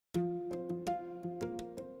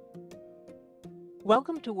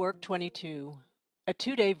Welcome to Work 22, a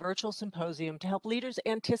two-day virtual symposium to help leaders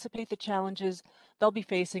anticipate the challenges they'll be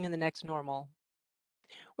facing in the next normal.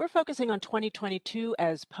 We're focusing on 2022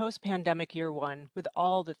 as post-pandemic year one, with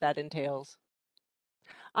all that entails.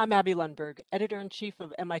 I'm Abby Lundberg, Editor-in-Chief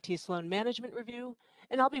of MIT Sloan Management Review,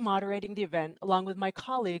 and I'll be moderating the event along with my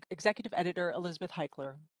colleague, Executive Editor Elizabeth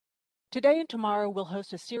Heichler. Today and tomorrow, we'll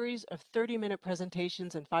host a series of 30-minute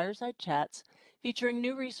presentations and fireside chats featuring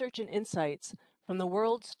new research and insights from the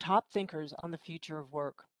world's top thinkers on the future of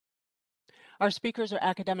work. Our speakers are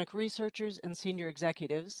academic researchers and senior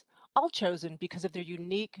executives, all chosen because of their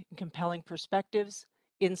unique and compelling perspectives,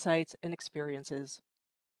 insights, and experiences.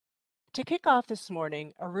 To kick off this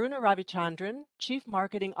morning, Aruna Ravichandran, Chief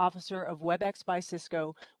Marketing Officer of WebEx by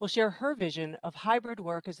Cisco, will share her vision of hybrid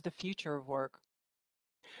work as the future of work.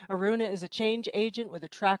 Aruna is a change agent with a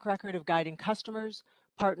track record of guiding customers,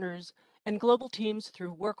 partners, and global teams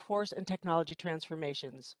through workforce and technology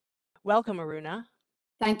transformations. Welcome, Aruna.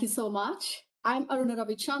 Thank you so much. I'm Aruna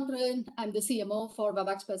Ravichandran. I'm the CMO for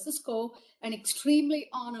WebEx by Cisco, and extremely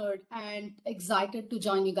honored and excited to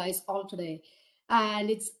join you guys all today.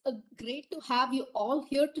 And it's great to have you all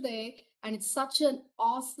here today. And it's such an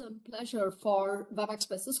awesome pleasure for WebEx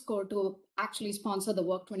by Cisco to actually sponsor the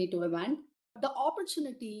Work 22 event. The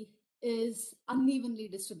opportunity is unevenly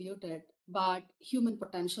distributed, but human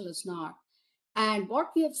potential is not. And what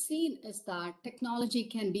we have seen is that technology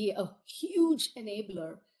can be a huge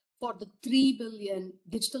enabler for the 3 billion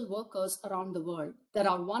digital workers around the world. There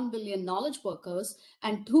are 1 billion knowledge workers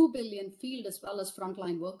and 2 billion field as well as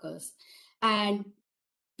frontline workers. And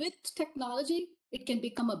with technology, it can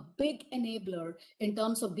become a big enabler in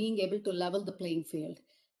terms of being able to level the playing field.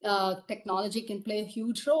 Technology can play a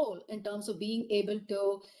huge role in terms of being able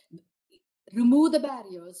to remove the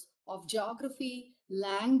barriers of geography,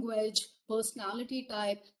 language, personality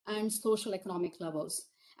type, and social economic levels.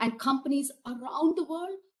 And companies around the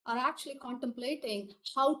world are actually contemplating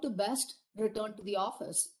how to best return to the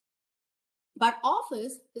office. But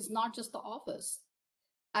office is not just the office,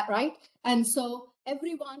 right? And so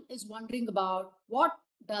everyone is wondering about what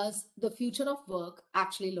does the future of work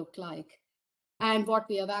actually look like? And what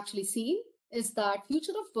we have actually seen is that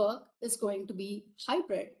future of work is going to be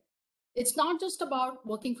hybrid. It's not just about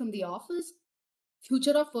working from the office.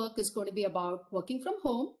 Future of work is going to be about working from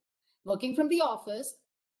home, working from the office,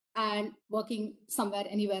 and working somewhere,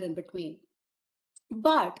 anywhere in between.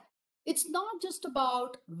 But it's not just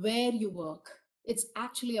about where you work. It's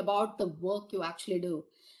actually about the work you actually do.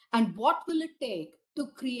 And what will it take to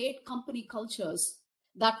create company cultures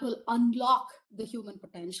that will unlock the human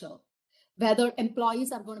potential? Whether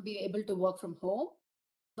employees are going to be able to work from home,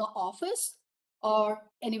 the office, or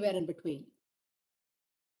anywhere in between.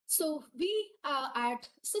 So we at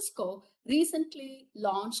Cisco recently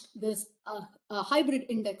launched this hybrid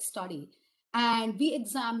index study, and we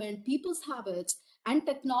examined people's habits and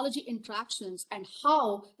technology interactions and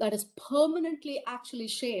how that has permanently actually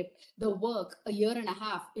shaped the work a year and a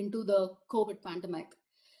half into the COVID pandemic.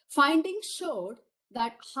 Findings showed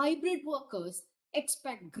that hybrid workers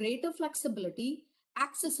expect greater flexibility,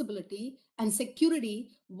 accessibility, and security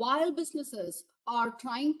while businesses are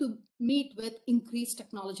trying to meet with increased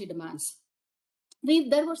technology demands.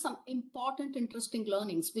 There were some important, interesting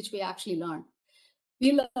learnings which we actually learned.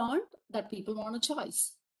 We learned that people want a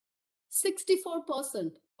choice.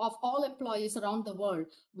 64% of all employees around the world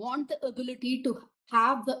want the ability to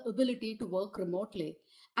have the ability to work remotely.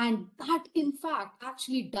 And that, in fact,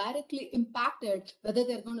 actually directly impacted whether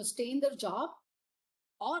they're going to stay in their job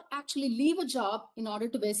or actually leave a job in order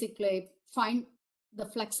to basically find the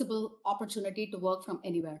flexible opportunity to work from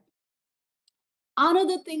anywhere.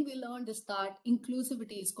 Another thing we learned is that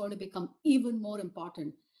inclusivity is going to become even more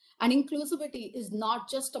important. And inclusivity is not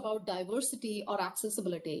just about diversity or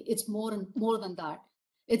accessibility. It's more than that.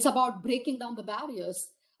 It's about breaking down the barriers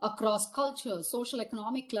across culture, social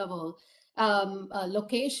economic level,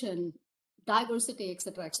 location, diversity,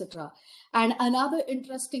 etc., etc. And another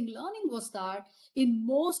interesting learning was that in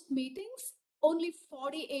most meetings, only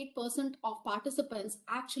 48% of participants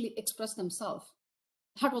actually express themselves.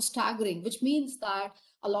 That was staggering, which means that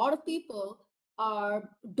a lot of people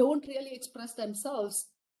don't really express themselves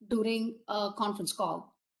during a conference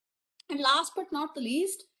call. And last but not the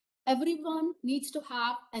least, everyone needs to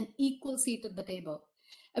have an equal seat at the table,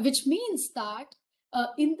 which means that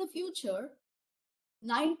in the future,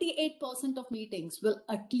 98% of meetings will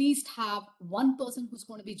at least have one person who's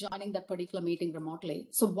going to be joining that particular meeting remotely.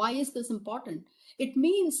 So why is this important? It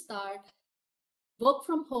means that work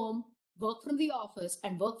from home, work from the office,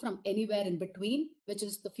 and work from anywhere in between, which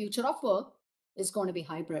is the future of work, is going to be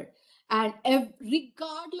hybrid. And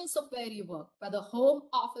regardless of where you work, whether home,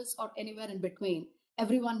 office, or anywhere in between,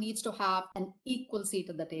 everyone needs to have an equal seat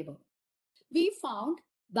at the table. We found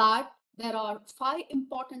that there are 5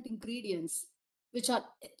 important ingredients which are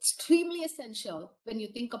extremely essential when you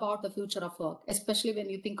think about the future of work, especially when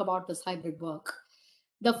you think about this hybrid work.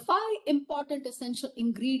 The 5 important essential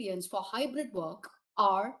ingredients for hybrid work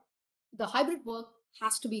are: the hybrid work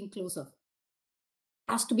has to be inclusive,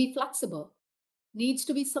 has to be flexible, needs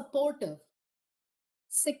to be supportive,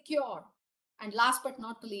 secure, and last but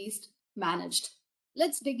not the least, managed.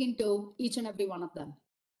 Let's dig into each and every one of them.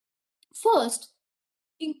 First,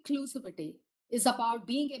 inclusivity is about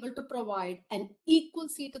being able to provide an equal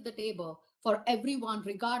seat at the table for everyone,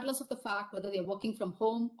 regardless of the fact whether they're working from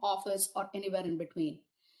home, office, or anywhere in between.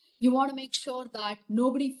 You want to make sure that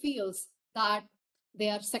nobody feels that they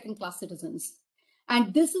are second-class citizens.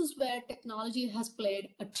 And this is where technology has played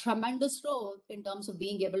a tremendous role in terms of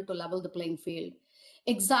being able to level the playing field.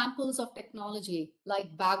 Examples of technology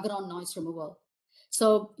like background noise removal.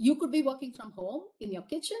 So you could be working from home in your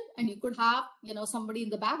kitchen, and you could have, somebody in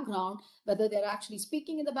the background, whether they're actually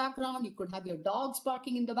speaking in the background. You could have your dogs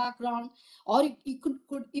barking in the background, or you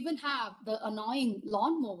could even have the annoying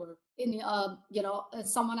lawnmower in,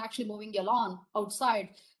 someone actually mowing your lawn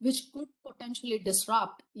outside, which could potentially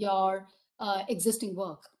disrupt your existing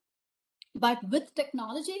work. But with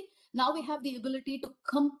technology, now we have the ability to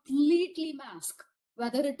completely mask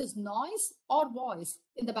whether it is noise or voice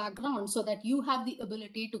in the background, so that you have the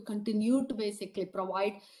ability to continue to basically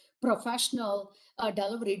provide professional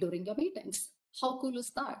delivery during your meetings. How cool is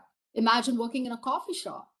that? Imagine working in a coffee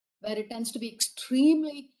shop where it tends to be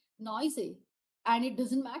extremely noisy. And it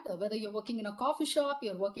doesn't matter whether you're working in a coffee shop,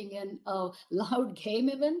 you're working in a loud game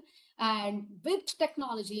event. And with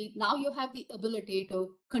technology, now you have the ability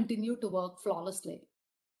to continue to work flawlessly.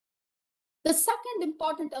 The second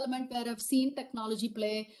important element where I've seen technology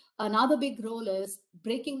play another big role is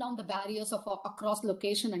breaking down the barriers of across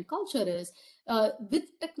location and culture is,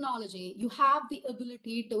 with technology, you have the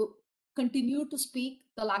ability to continue to speak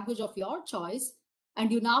the language of your choice,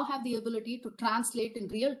 and you now have the ability to translate in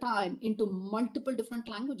real time into multiple different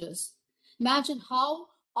languages. Imagine how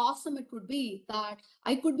awesome it would be that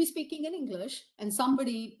I could be speaking in English and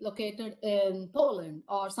somebody located in Poland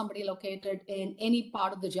or somebody located in any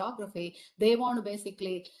part of the geography, they want to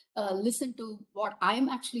basically listen to what I'm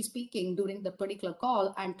actually speaking during the particular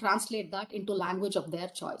call and translate that into language of their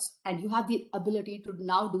choice. And you have the ability to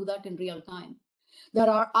now do that in real time. There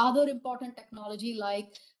are other important technology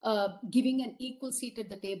like giving an equal seat at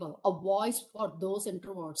the table, a voice for those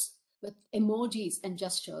introverts with emojis and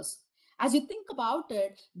gestures. As you think about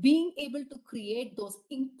it, being able to create those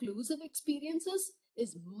inclusive experiences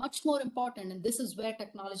is much more important. And this is where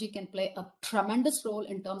technology can play a tremendous role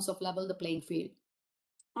in terms of level the playing field.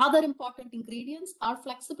 Other important ingredients are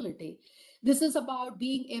flexibility. This is about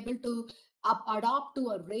being able to adapt to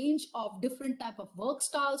a range of different type of work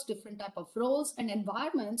styles, different type of roles and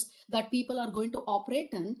environments that people are going to operate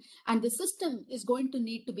in. And the system is going to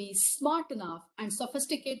need to be smart enough and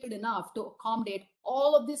sophisticated enough to accommodate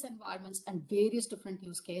all of these environments and various different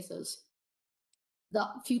use cases. The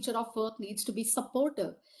future of work needs to be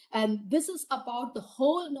supportive. And this is about the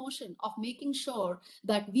whole notion of making sure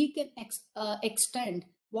that we can extend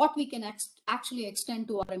what we can actually extend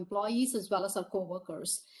to our employees as well as our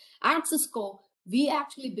co-workers. At Cisco, we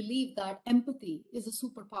actually believe that empathy is a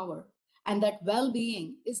superpower and that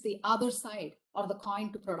well-being is the other side or the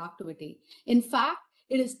coin to productivity. In fact,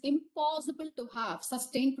 it is impossible to have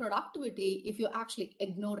sustained productivity if you actually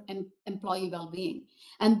ignore employee well-being.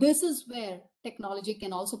 And this is where technology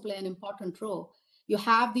can also play an important role. You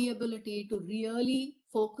have the ability to really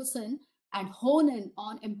focus in and hone in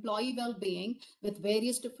on employee well-being with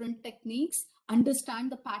various different techniques, understand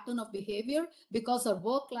the pattern of behavior, because our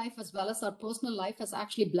work life as well as our personal life has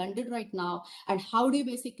actually blended right now. And how do you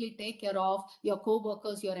basically take care of your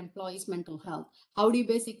co-workers, your employees' mental health? How do you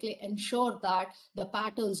basically ensure that the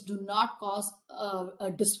patterns do not cause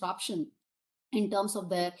a disruption in terms of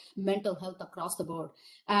their mental health across the board?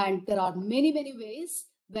 And there are many, many ways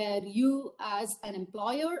where you as an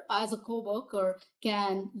employer, as a co-worker,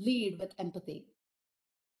 can lead with empathy.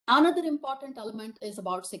 Another important element is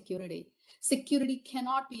about security. Security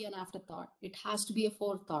cannot be an afterthought. It has to be a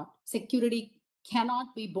forethought. Security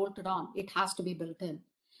cannot be bolted on. It has to be built in.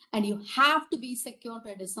 And you have to be secure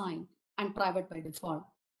by design and private by default.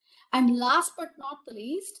 And last but not the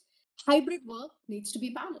least, hybrid work needs to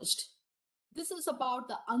be managed. This is about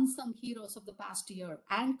the unsung heroes of the past year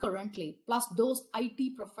and currently, plus those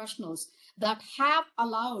IT professionals that have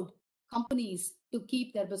allowed companies to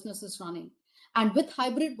keep their businesses running. And with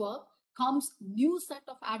hybrid work, comes new set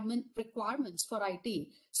of admin requirements for IT.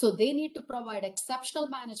 So they need to provide exceptional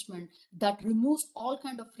management that removes all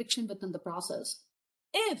kind of friction within the process.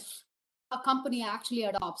 If a company actually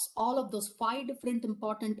adopts all of those 5 different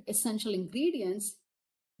important essential ingredients,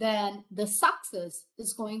 then the success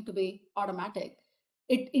is going to be automatic.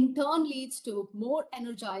 It in turn leads to more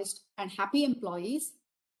energized and happy employees,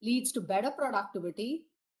 leads to better productivity,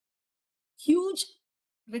 huge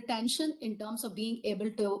retention in terms of being able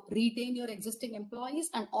to retain your existing employees,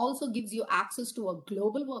 and also gives you access to a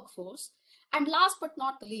global workforce. And last but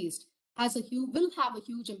not the least, will have a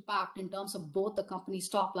huge impact in terms of both the company's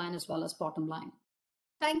top line as well as bottom line.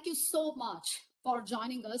 Thank you so much for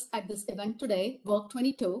joining us at this event today, Work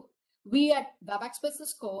 22. We at WebExpress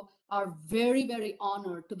Cisco are very, very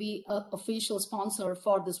honored to be an official sponsor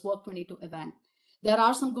for this Work 22 event. There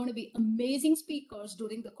are going to be amazing speakers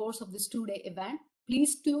during the course of this 2-day event.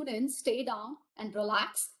 Please tune in, stay down, and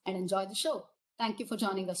relax and enjoy the show. Thank you for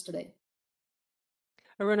joining us today.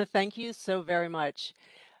 Aruna, thank you so very much.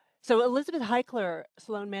 So Elizabeth Heichler,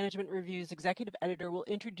 Sloan Management Review's executive editor, will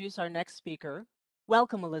introduce our next speaker.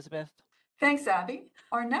 Welcome, Elizabeth. Thanks, Abby.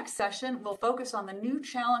 Our next session will focus on the new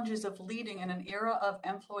challenges of leading in an era of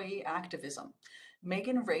employee activism.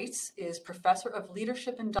 Megan Rates is Professor of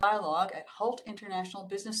Leadership and Dialogue at Hult International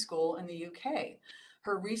Business School in the UK.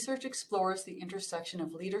 Her research explores the intersection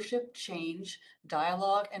of leadership, change,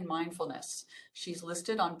 dialogue, and mindfulness. She's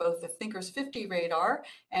listed on both the Thinkers 50 radar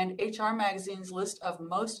and HR Magazine's list of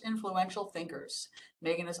most influential thinkers.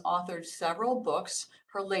 Megan has authored several books.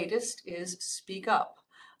 Her latest is Speak Up.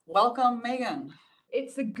 Welcome, Megan.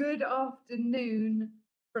 It's a good afternoon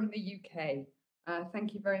from the UK.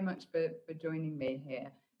 Thank you very much for joining me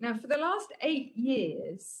here. Now, for the last 8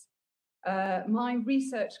 years, my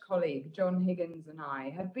research colleague, John Higgins, and I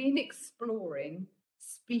have been exploring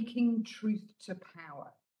speaking truth to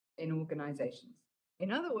power in organizations.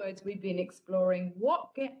 In other words, we've been exploring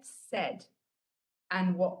what gets said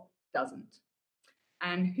and what doesn't,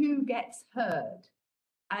 and who gets heard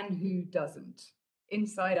and who doesn't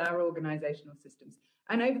inside our organizational systems.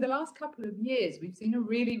 And over the last couple of years, we've seen a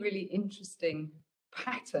really, really interesting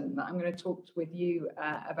pattern that I'm going to talk with you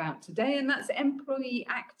about today, and that's employee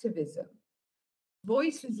activism.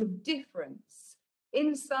 Voices of difference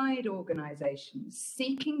inside organizations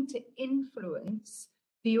seeking to influence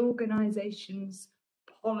the organization's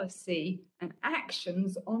policy and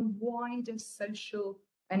actions on wider social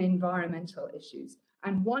and environmental issues.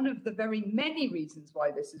 And one of the very many reasons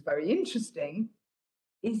why this is very interesting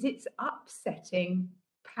is it's upsetting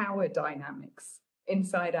power dynamics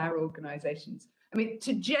inside our organizations. I mean,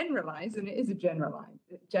 to generalize, and it is a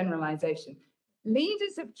generalization,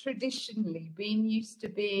 leaders have traditionally been used to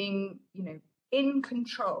being, in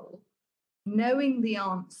control, knowing the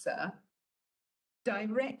answer,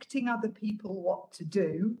 directing other people what to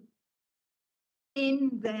do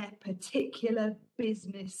in their particular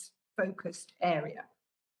business-focused area.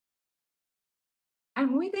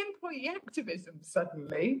 And with employee activism,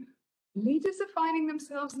 suddenly, leaders are finding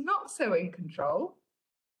themselves not so in control,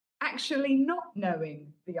 actually not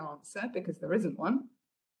knowing the answer because there isn't one,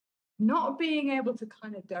 not being able to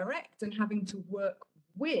kind of direct and having to work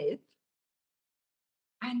with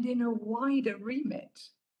and in a wider remit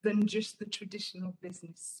than just the traditional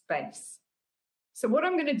business space. So what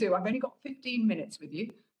I'm going to do, I've only got 15 minutes with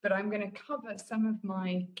you, but I'm going to cover some of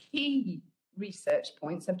my key research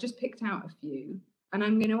points. I've just picked out a few, and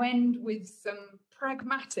I'm going to end with some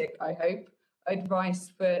pragmatic, I hope,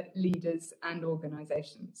 advice for leaders and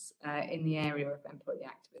organizations in the area of employee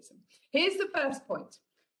activism. Here's the first point.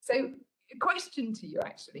 So a question to you,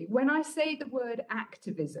 actually. When I say the word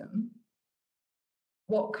activism,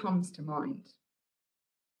 what comes to mind?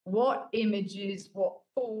 What images, what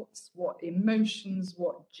thoughts, what emotions,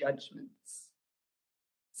 what judgments?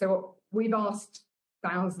 So we've asked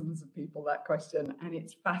thousands of people that question, and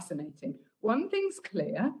it's fascinating. One thing's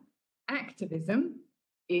clear, activism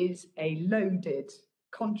is a loaded,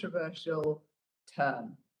 controversial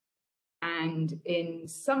term. And in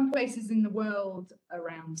some places in the world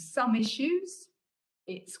around some issues,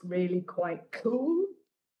 it's really quite cool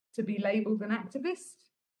to be labeled an activist.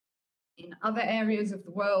 In other areas of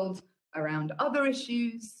the world around other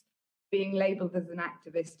issues, being labeled as an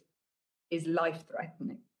activist is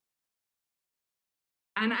life-threatening.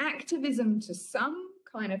 And activism to some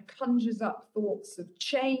kind of conjures up thoughts of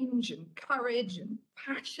change and courage and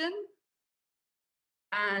passion.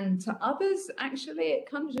 And to others, actually, it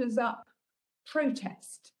conjures up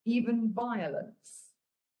protest, even violence.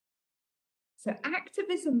 So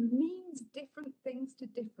activism means different things to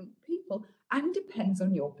different people and depends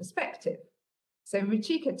on your perspective. So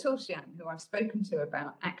Ruchika Tulsian, who I've spoken to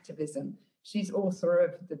about activism, she's author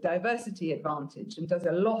of The Diversity Advantage and does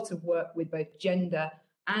a lot of work with both gender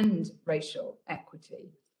and racial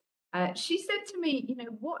equity. She said to me, you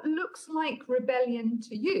know, what looks like rebellion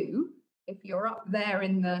to you, if you're up there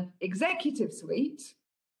in the executive suite,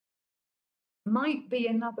 might be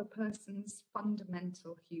another person's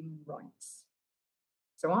fundamental human rights.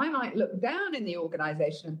 So I might look down in the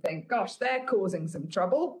organization and think, gosh, they're causing some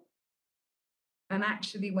trouble. And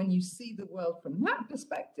actually, when you see the world from that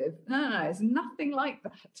perspective, no, it's nothing like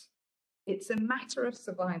that. It's a matter of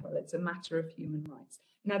survival. It's a matter of human rights.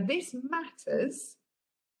 Now, this matters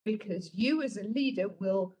because you as a leader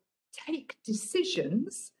will take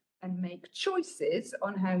decisions and make choices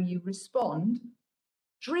on how you respond,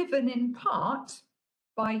 driven in part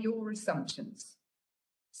by your assumptions.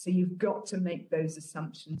 So you've got to make those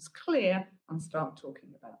assumptions clear and start talking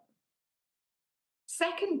about them.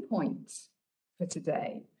 Second point for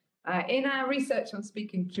today, in our research on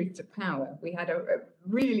speaking truth to power, we had a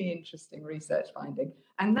really interesting research finding,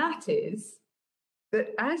 and that is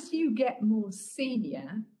that as you get more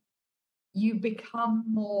senior, you become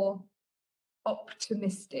more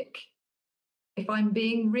optimistic. If I'm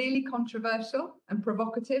being really controversial and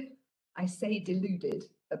provocative, I say deluded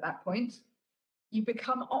at that point. You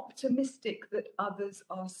become optimistic that others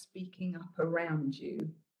are speaking up around you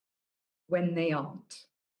when they aren't.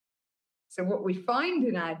 So what we find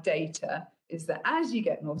in our data is that as you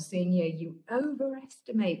get more senior, you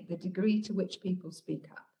overestimate the degree to which people speak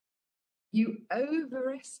up. You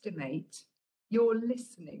overestimate your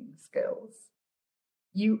listening skills.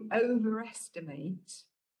 You overestimate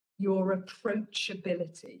your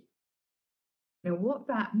approachability. Now, what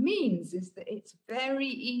that means is that it's very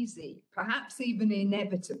easy, perhaps even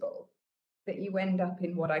inevitable, that you end up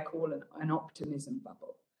in what I call an optimism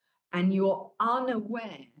bubble. And you're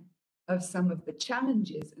unaware of some of the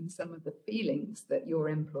challenges and some of the feelings that your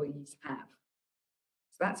employees have.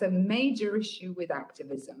 So that's a major issue with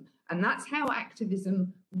activism. And that's how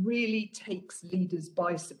activism really takes leaders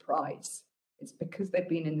by surprise. It's because they've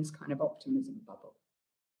been in this kind of optimism bubble.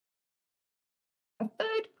 A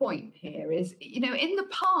third point here is, you know, in the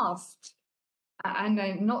past,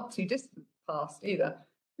 and not too distant past either,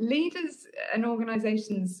 leaders and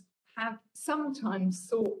organizations have sometimes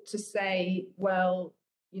sought to say, well,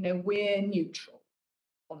 you know, we're neutral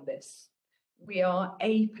on this. We are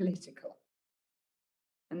apolitical.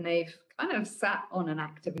 And they've kind of sat on an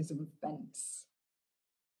activism fence.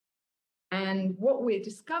 And what we're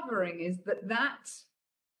discovering is that that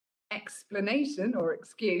explanation or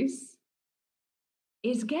excuse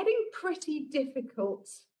is getting pretty difficult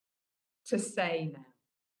to say now,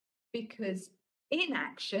 because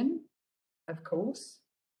inaction, of course,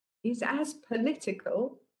 is as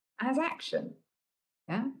political as action.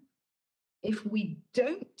 Yeah? If we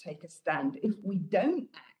don't take a stand, if we don't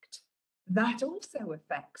act, that also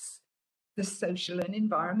affects the social and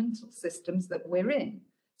environmental systems that we're in.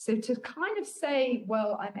 So to kind of say,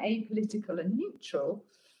 well, I'm apolitical and neutral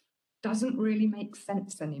doesn't really make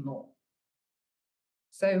sense anymore.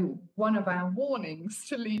 So one of our warnings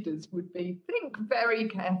to leaders would be, think very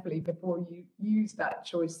carefully before you use that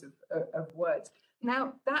choice of words.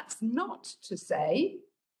 Now, that's not to say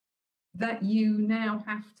that you now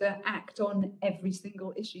have to act on every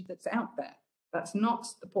single issue that's out there. That's not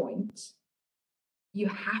the point. You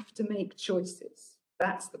have to make choices.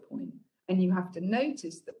 That's the point. And you have to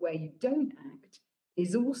notice that where you don't act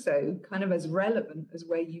is also kind of as relevant as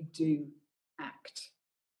where you do act,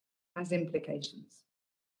 has implications.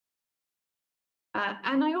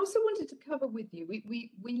 And I also wanted to cover with you,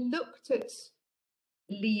 we looked at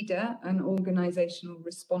leader and organizational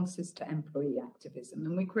responses to employee activism,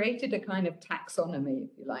 and we created a kind of taxonomy,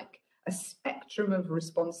 if you like, a spectrum of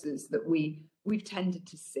responses that we've tended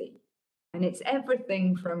to see. And it's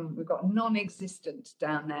everything from, we've got non-existent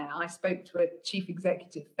down there. I spoke to a chief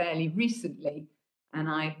executive fairly recently, and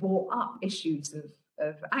I brought up issues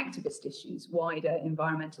of activist issues, wider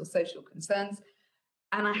environmental, social concerns.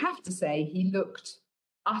 And I have to say, he looked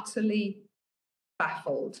utterly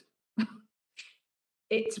baffled.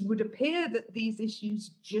 It would appear that these issues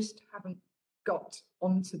just haven't got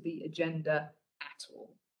onto the agenda at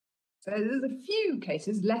all. So there's a few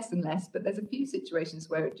cases, less and less, but there's a few situations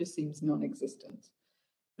where it just seems non-existent.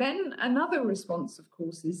 Then another response, of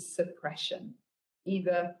course, is suppression,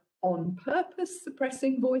 either on purpose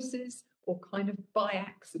suppressing voices or kind of by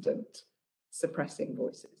accident suppressing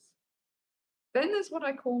voices. Then there's what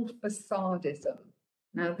I call facadism.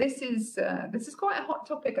 Now, this is quite a hot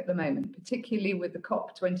topic at the moment, particularly with the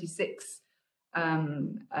COP26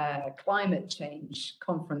 climate change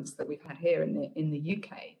conference that we've had here in the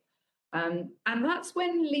UK. And that's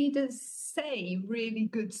when leaders say really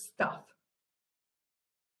good stuff.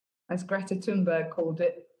 As Greta Thunberg called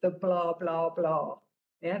it, the blah, blah, blah.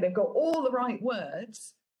 Yeah, they've got all the right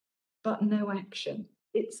words, but no action.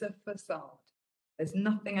 It's a facade. There's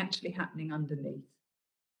nothing actually happening underneath.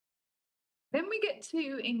 Then we get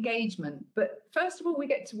to engagement, but first of all, we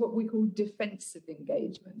get to what we call defensive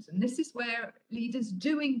engagement. And this is where leaders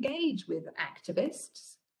do engage with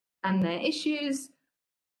activists and their issues,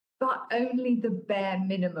 but only the bare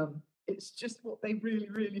minimum. It's just what they really,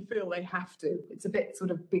 really feel they have to. It's a bit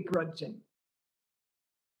sort of begrudging.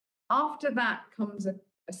 After that comes a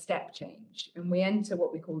step change, and we enter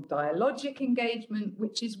what we call dialogic engagement,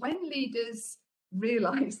 which is when leaders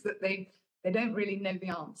realize that they don't really know the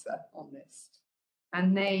answer on this.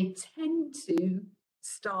 And they tend to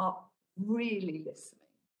start really listening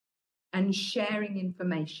and sharing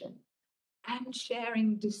information and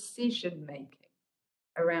sharing decision-making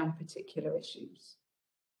around particular issues.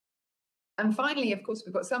 And finally, of course,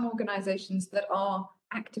 we've got some organizations that are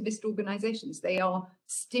activist organizations. They are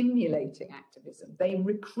stimulating activism. They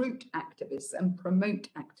recruit activists and promote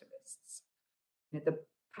activists. You know, the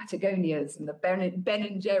Patagonias and the Ben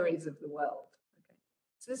and Jerry's of the world. Okay.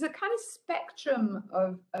 So there's a kind of spectrum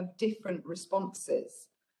of different responses.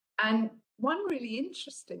 And one really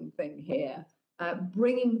interesting thing here,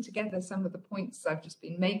 bringing together some of the points I've just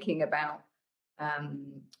been making about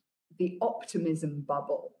the optimism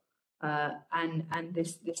bubble and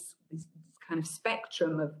this kind of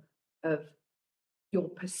spectrum of your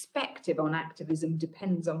perspective on activism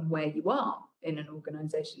depends on where you are in an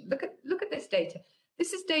organization. Look at this data.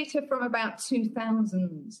 This is data from about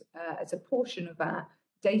 2000 as a portion of our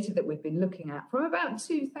data that we've been looking at, from about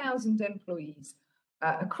 2,000 employees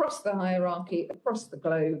across the hierarchy, across the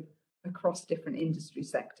globe, across different industry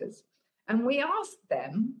sectors. And we asked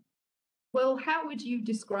them, well, how would you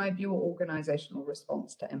describe your organizational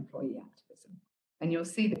response to employee activism? And you'll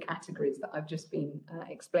see the categories that I've just been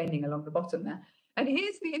explaining along the bottom there. And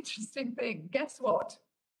here's the interesting thing. Guess what?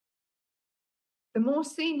 The more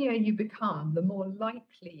senior you become, the more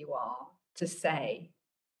likely you are to say,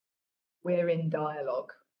 we're in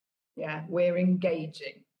dialogue. Yeah, we're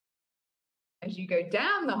engaging. As you go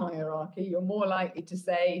down the hierarchy, you're more likely to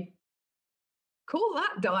say, call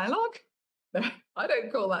that dialogue? No, I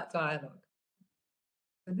don't call that dialogue.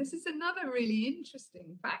 So this is another really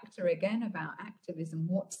interesting factor again about activism.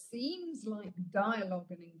 What seems like dialogue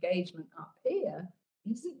and engagement up here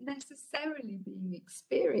isn't necessarily being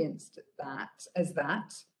experienced as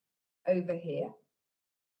that over here.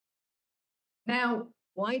 Now,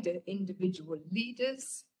 why do individual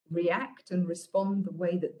leaders react and respond the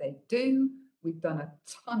way that they do? We've done a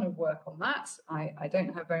ton of work on that. I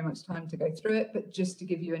don't have very much time to go through it, but just to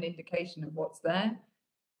give you an indication of what's there.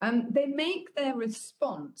 They make their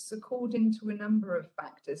response according to a number of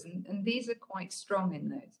factors, and these are quite strong in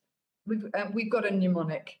those. We've got a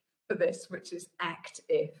mnemonic for this, which is ACT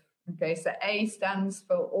IF. Okay, so A stands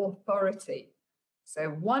for authority. So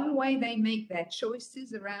one way they make their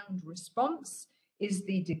choices around response is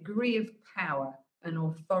the degree of power and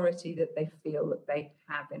authority that they feel that they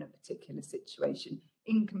have in a particular situation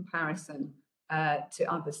in comparison to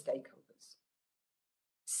other stakeholders.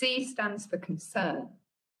 C stands for concern.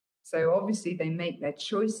 So obviously they make their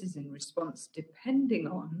choices in response depending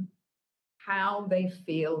on how they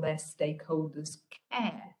feel their stakeholders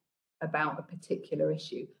care about a particular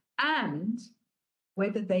issue and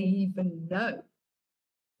whether they even know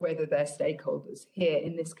whether their stakeholders, here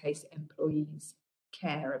in this case employees,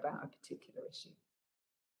 care about a particular issue.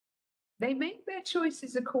 They make their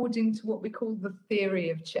choices according to what we call the theory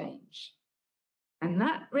of change. And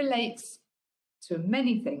that relates to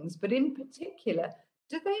many things, but in particular,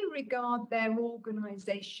 do they regard their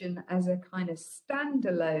organization as a kind of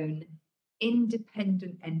standalone,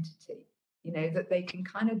 independent entity, you know, that they can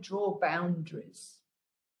kind of draw boundaries?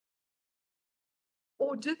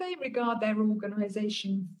 Or do they regard their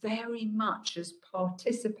organization very much as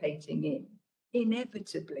participating in,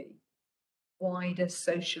 inevitably, wider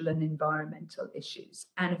social and environmental issues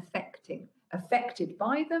and affected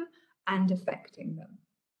by them and affecting them?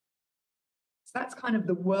 So that's kind of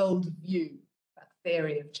the world view, that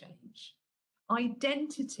theory of change.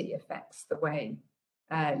 Identity affects the way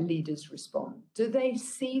leaders respond. Do they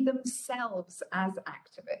see themselves as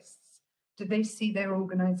activists? Do they see their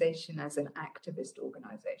organization as an activist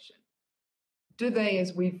organization? Do they,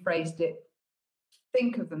 as we've phrased it,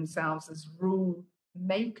 think of themselves as rule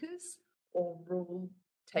makers or rule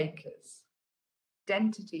takers?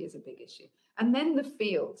 Identity is a big issue. And then the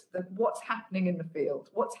field, what's happening in the field,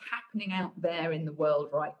 what's happening out there in the world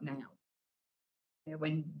right now. You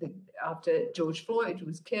know, after George Floyd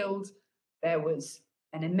was killed, there was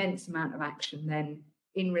an immense amount of action then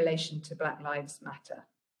in relation to Black Lives Matter.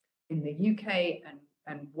 In the UK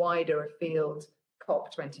and wider afield,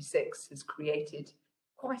 COP26 has created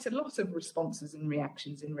quite a lot of responses and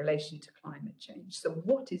reactions in relation to climate change. So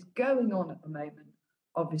what is going on at the moment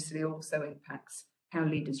obviously also impacts how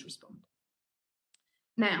leaders respond.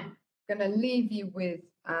 Now, I'm going to leave you with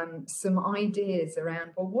some ideas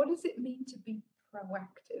around, well, what does it mean to be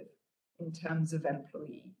proactive in terms of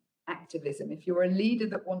employee activism? If you're a leader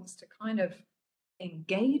that wants to kind of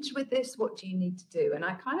engage with this, what do you need to do? And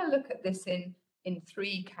I kind of look at this in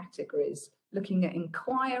three categories, looking at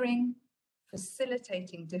inquiring,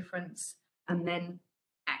 facilitating difference, and then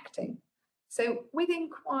acting. So with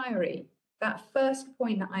inquiry, that first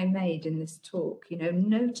point that I made in this talk, you know,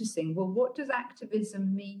 noticing, well, what does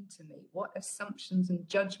activism mean to me? What assumptions and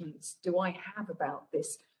judgments do I have about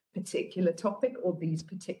this particular topic or these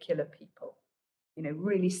particular people? You know,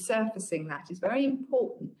 really surfacing that is very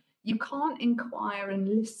important. You can't inquire and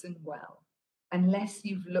listen well unless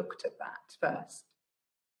you've looked at that first.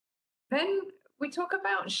 Then we talk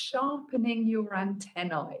about sharpening your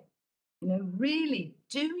antennae. You know, really,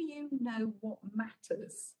 do you know what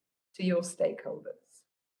matters to your stakeholders?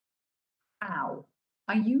 How?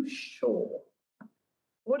 Are you sure?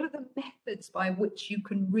 What are the methods by which you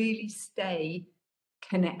can really stay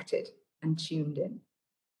connected and tuned in?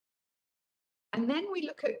 And then we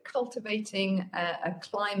look at cultivating a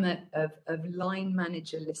climate of line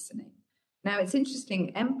manager listening. Now, it's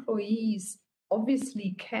interesting, employees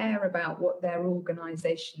obviously care about what their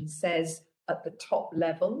organization says at the top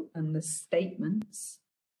level and the statements,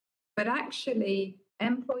 but actually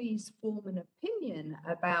employees form an opinion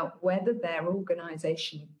about whether their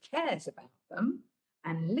organization cares about them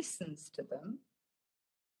and listens to them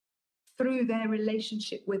through their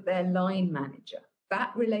relationship with their line manager.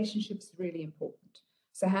 That relationship is really important.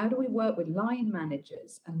 So how do we work with line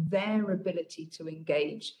managers and their ability to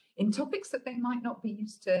engage in topics that they might not be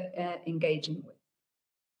used to engaging with?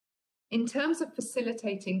 In terms of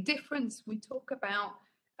facilitating difference, we talk about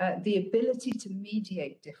the ability to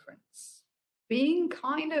mediate difference, being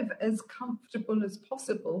kind of as comfortable as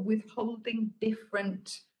possible with holding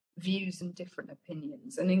different views and different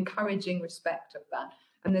opinions and encouraging respect of that.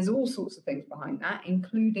 And there's all sorts of things behind that,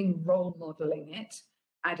 including role modeling it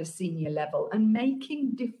at a senior level and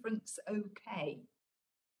making difference okay.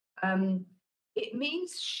 It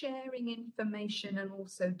means sharing information and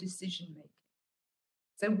also decision making.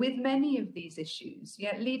 So with many of these issues,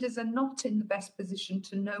 yet leaders are not in the best position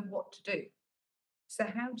to know what to do. So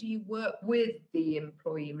how do you work with the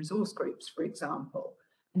employee resource groups, for example,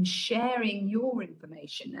 and sharing your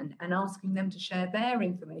information and asking them to share their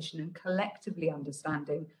information and collectively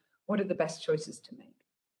understanding what are the best choices to make?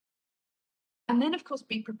 And then, of course,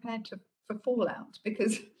 be prepared for fallout,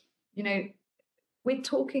 because, you know, we're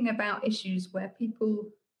talking about issues where people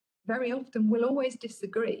very often will always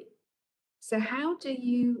disagree. So how do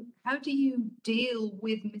you deal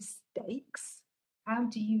with mistakes? How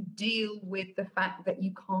do you deal with the fact that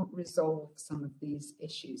you can't resolve some of these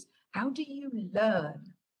issues? How do you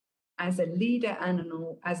learn as a leader and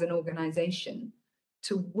as an organization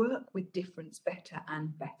to work with difference better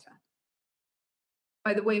and better?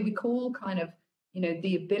 By the way, we call kind of, you know,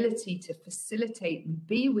 the ability to facilitate and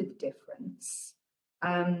be with difference,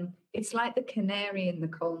 it's like the canary in the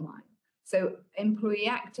coal mine. So employee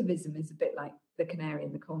activism is a bit like the canary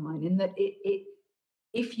in the coal mine, in that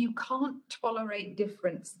if you can't tolerate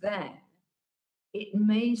difference there, it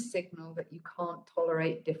may signal that you can't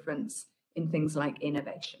tolerate difference in things like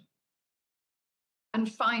innovation. And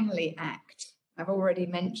finally, act. I've already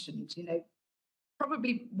mentioned, you know,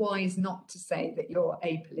 probably wise not to say that you're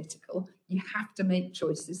apolitical. You have to make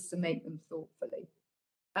choices to make them thoughtfully.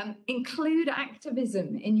 Include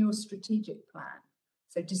activism in your strategic plan.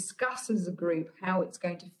 So discuss as a group how it's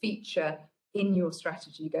going to feature in your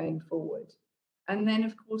strategy going forward. And then,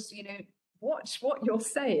 of course, you know, watch what you're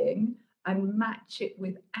saying and match it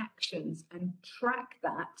with actions and track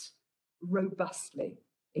that robustly.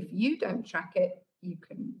 If you don't track it, you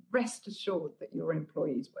can rest assured that your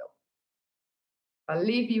employees will. I'll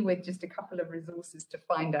leave you with just a couple of resources to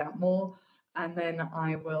find out more, and then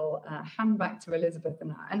I will hand back to Elizabeth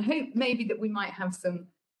and hope maybe that we might have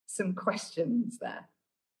some questions there.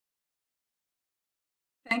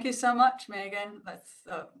 Thank you so much, Megan. That's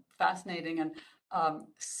fascinating and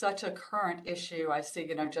such a current issue. I see,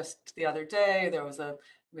 you know, just the other day,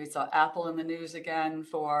 we saw Apple in the news again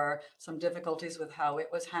for some difficulties with how it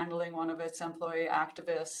was handling one of its employee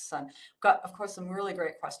activists. And we've got, of course, some really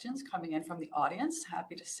great questions coming in from the audience,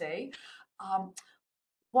 happy to say.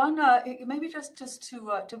 One, maybe just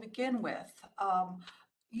to begin with,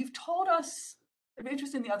 you've told us. I'm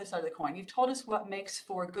interested in the other side of the coin. You've told us what makes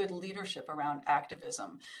for good leadership around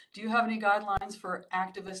activism. Do you have any guidelines for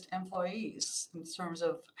activist employees in terms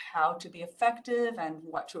of how to be effective and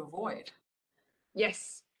what to avoid?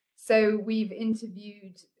 Yes. So we've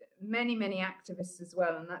interviewed many activists as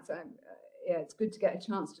well, and that's yeah, it's good to get a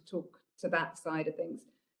chance to talk to that side of things.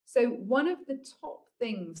 So one of the top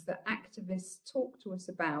things that activists talk to us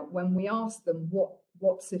about when we ask them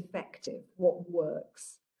what's effective, what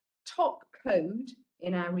works, top code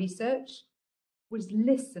in our research was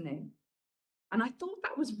listening. And I thought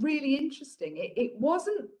that was really interesting. It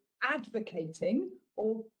wasn't advocating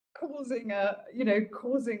or causing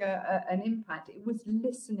an impact. It was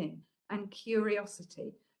listening and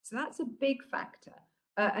curiosity. So that's a big factor.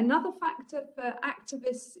 Another factor for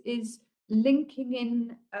activists is linking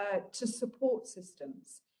in to support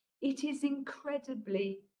systems. It is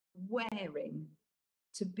incredibly wearing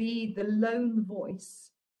to be the lone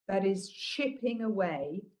voice that is chipping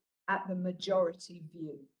away at the majority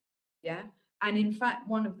view. Yeah. And in fact,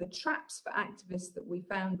 one of the traps for activists that we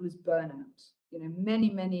found was burnout. You know,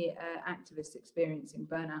 many activists experiencing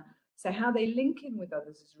burnout. So how they link in with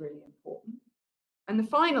others is really important. And the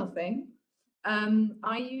final thing,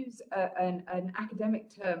 I use an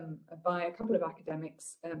academic term by a couple of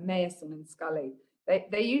academics, Mayerson and Scully.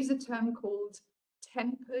 They use a term called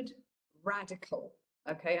tempered radical.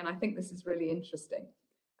 Okay, and I think this is really interesting.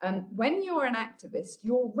 When you're an activist,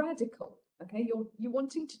 you're radical. Okay, you're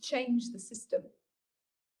wanting to change the system.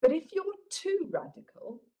 But if you're too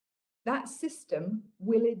radical, that system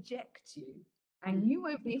will eject you, and you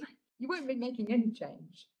won't be making any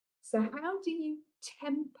change. So how do you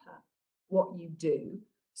temper what you do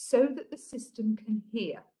so that the system can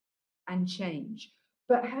hear and change?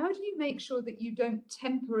 But how do you make sure that you don't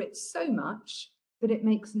temper it so much that it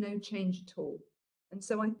makes no change at all? And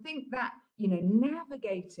so I think that, you know,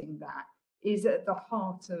 navigating that is at the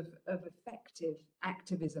heart of effective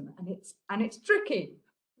activism, and it's tricky.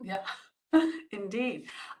 Yeah, indeed.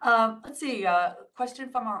 Let's see, question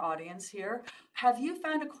from our audience here. Have you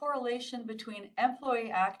found a correlation between employee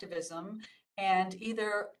activism and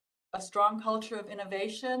either a strong culture of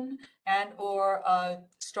innovation and or a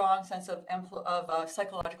strong sense of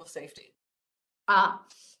psychological safety?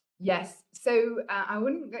 Yes. So I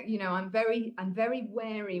wouldn't, you know, I'm very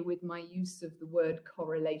wary with my use of the word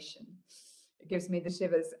correlation. It gives me the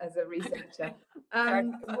shivers as a researcher.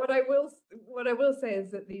 What I will say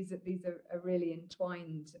is that these are really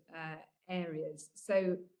entwined areas.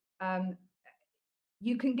 So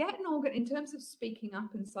you can get an organ in terms of speaking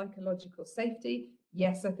up and psychological safety.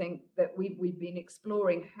 Yes, I think that we've been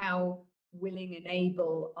exploring how willing and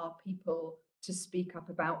able are people to speak up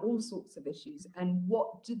about all sorts of issues, and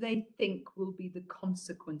what do they think will be the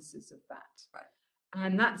consequences of that. Right.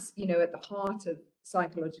 And that's, you know, at the heart of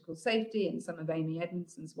psychological safety and some of Amy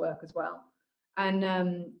Edmondson's work as well.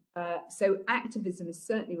 And so activism is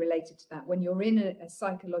certainly related to that. When you're in a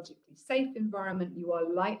psychologically safe environment, you are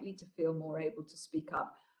likely to feel more able to speak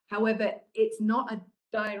up. However, it's not a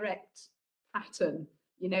direct pattern.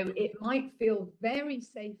 You know, it might feel very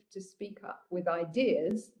safe to speak up with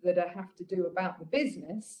ideas that have to do about the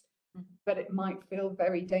business, but it might feel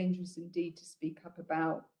very dangerous indeed to speak up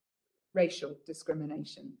about racial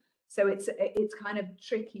discrimination. So it's kind of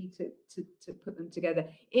tricky to put them together.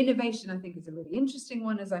 Innovation, I think, is a really interesting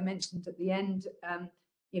one. As I mentioned at the end,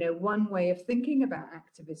 you know, one way of thinking about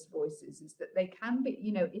activist voices is that they can be,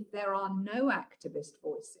 you know, if there are no activist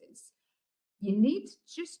voices, you need to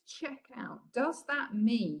just check out, does that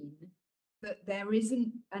mean that there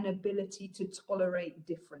isn't an ability to tolerate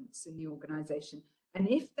difference in the organization? And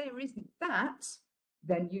if there isn't that,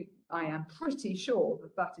 then I am pretty sure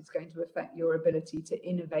that is going to affect your ability to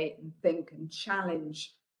innovate and think and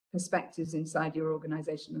challenge perspectives inside your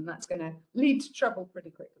organization. And that's going to lead to trouble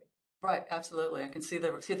pretty quickly. Right, absolutely. I can see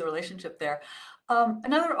the relationship there.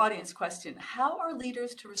 Another audience question: how are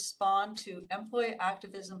leaders to respond to employee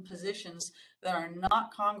activism positions that are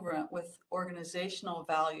not congruent with organizational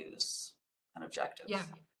values and objectives?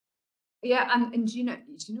 Yeah, and you know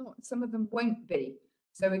what? Some of them won't be.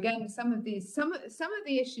 So again, some of the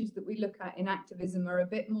issues that we look at in activism are a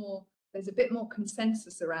bit more. There's a bit more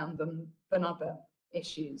consensus around them than other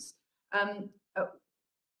issues.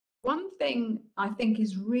 One thing I think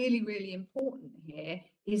is really important here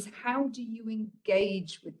is, how do you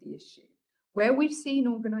engage with the issue? Where we've seen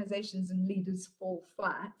organizations and leaders fall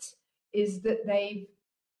flat is that they've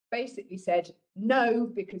basically said no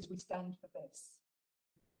because we stand for this.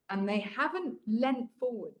 And they haven't leant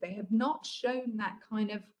forward. They have not shown that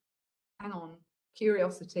kind of, hang on,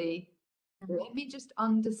 curiosity. Let me just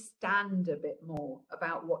understand a bit more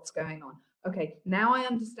about what's going on. Okay, now I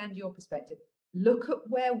understand your perspective. Look at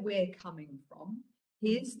where we're coming from.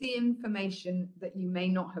 Here's the information that you may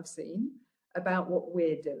not have seen about what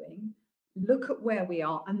we're doing. Look at where we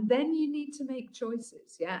are, and then you need to make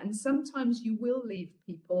choices. Yeah, and sometimes you will leave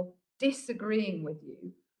people disagreeing with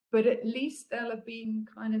you, but at least there'll have been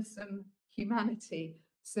kind of some humanity,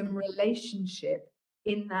 some relationship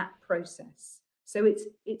in that process. So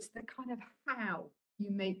it's the kind of how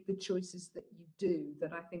you make the choices that you do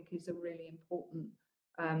that I think is a really important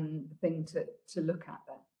thing to look at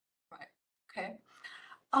there. Right.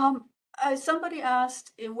 Okay. Somebody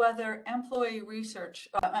asked whether employee research,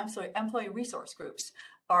 employee resource groups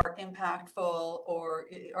are impactful or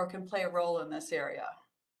can play a role in this area.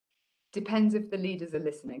 Depends if the leaders are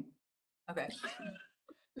listening. Okay.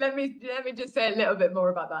 Let me just say a little bit more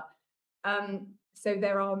about that. So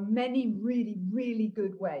there are many really, really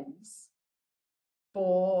good ways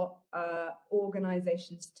for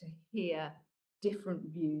organizations to hear different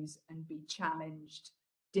views and be challenged,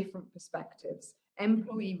 different perspectives.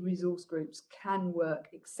 Employee resource groups can work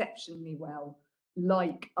exceptionally well,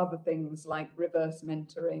 like other things like reverse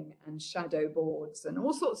mentoring and shadow boards and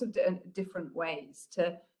all sorts of different ways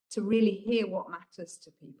to really hear what matters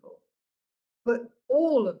to people. But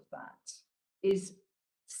all of that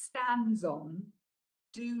stands on,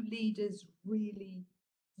 do leaders really,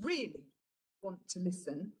 really want to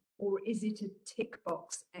listen, or is it a tick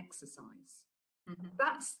box exercise? Mm-hmm.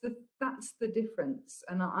 That's the difference.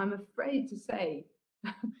 And I'm afraid to say,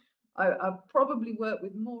 I've probably worked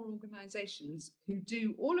with more organizations who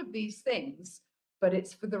do all of these things, but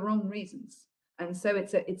it's for the wrong reasons. And so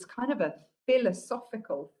it's kind of a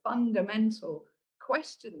philosophical, fundamental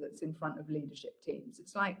question that's in front of leadership teams.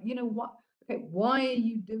 It's like, you know what? Okay, why are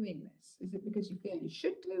you doing this? Is it because you feel you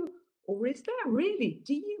should do, or is there really?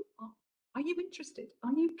 Are you interested?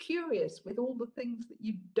 Are you curious with all the things that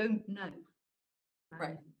you don't know?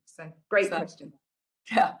 Right. So great question.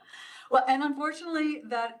 Yeah. Well, and unfortunately,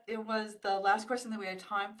 that it was the last question that we had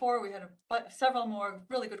time for. We had several more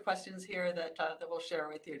really good questions here that we'll share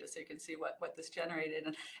with you, just so you can see what this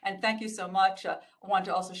generated. And thank you so much. I want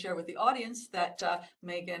to also share with the audience that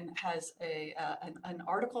Megan has an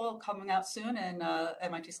article coming out soon in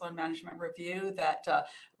MIT Sloan Management Review that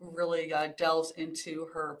really delves into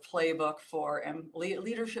her playbook for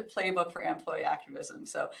leadership playbook for employee activism.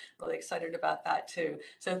 So really excited about that too.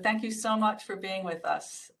 So thank you so much for being with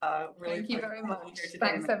us. Really thank you very much. Today,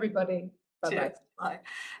 thanks everybody. Bye-bye. Bye.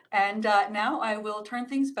 And now I will turn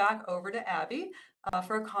things back over to Abby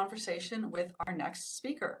for a conversation with our next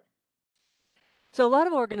speaker. So a lot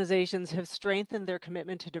of organizations have strengthened their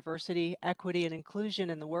commitment to diversity, equity, and inclusion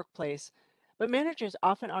in the workplace, but managers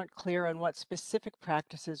often aren't clear on what specific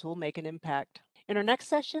practices will make an impact. In our next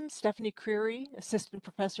session, Stephanie Creary, Assistant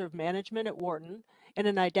Professor of Management at Wharton and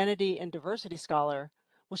an Identity and Diversity Scholar,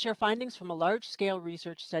 will share findings from a large-scale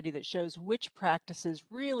research study that shows which practices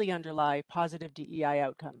really underlie positive DEI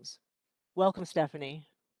outcomes. Welcome, Stephanie.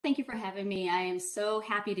 Thank you for having me. I am so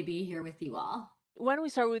happy to be here with you all. Why don't we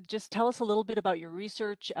start with just tell us a little bit about your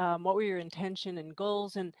research, what were your intention and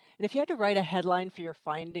goals, and if you had to write a headline for your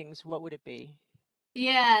findings, what would it be?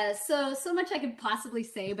 Yeah, so much I could possibly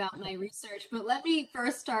say about my research, but let me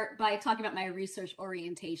first start by talking about my research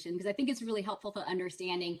orientation, because I think it's really helpful for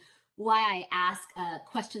understanding why I ask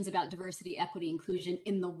questions about diversity, equity, inclusion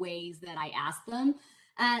in the ways that I ask them.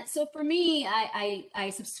 So for me, I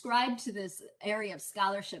subscribe to this area of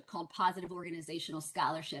scholarship called positive organizational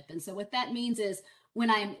scholarship. And so what that means is when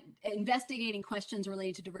I'm investigating questions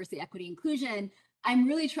related to diversity, equity, inclusion, I'm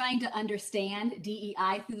really trying to understand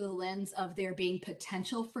DEI through the lens of there being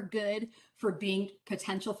potential for good, for being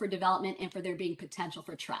potential for development, and for there being potential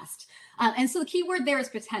for trust. And so the key word there is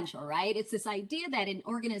potential, right? It's this idea that in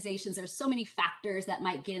organizations, there's so many factors that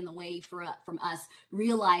might get in the way from us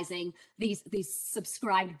realizing these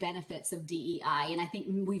subscribed benefits of DEI. And I think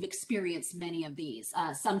we've experienced many of these.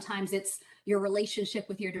 Sometimes it's your relationship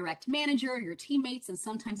with your direct manager, your teammates, and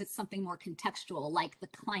sometimes it's something more contextual, like the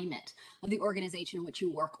climate of the organization in which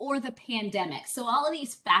you work or the pandemic. So all of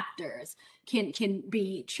these factors can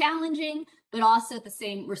be challenging, but also at the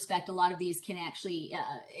same respect, a lot of these can actually,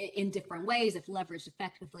 in different ways, if leveraged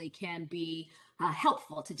effectively, can be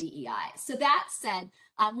helpful to DEI. So that said,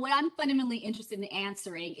 what I'm fundamentally interested in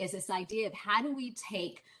answering is this idea of how do we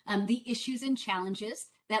take the issues and challenges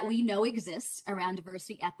that we know exists around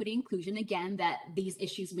diversity, equity, inclusion. Again, that these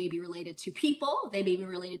issues may be related to people, they may be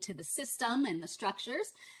related to the system and the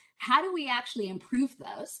structures. How do we actually improve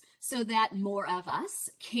those so that more of us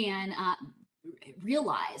can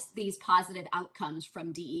realize these positive outcomes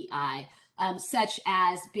from DEI, such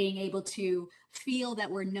as being able to feel that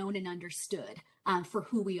we're known and understood for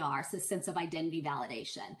who we are, so sense of identity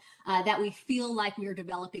validation, that we feel like we are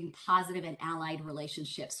developing positive and allied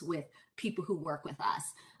relationships with people who work with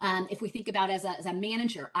us. If we think about as a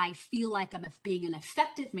manager, I feel like I'm being an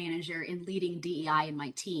effective manager in leading DEI in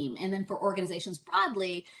my team. And then for organizations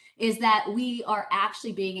broadly, is that we are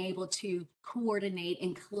actually being able to coordinate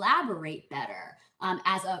and collaborate better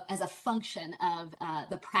as a function of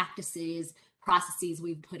the processes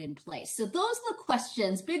we've put in place. So those are the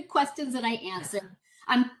questions, big questions that I answered.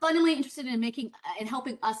 I'm fundamentally interested in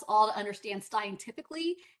helping us all to understand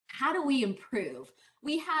scientifically, how do we improve?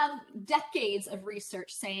 We have decades of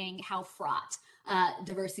research saying how fraught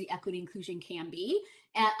diversity, equity, inclusion can be,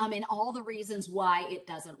 and all the reasons why it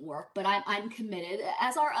doesn't work. But I'm committed,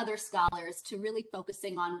 as are other scholars, to really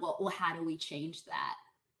focusing on, well, how do we change that?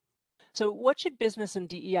 So what should business and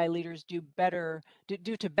DEI leaders do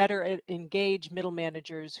to better engage middle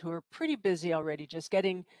managers who are pretty busy already, just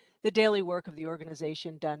getting the daily work of the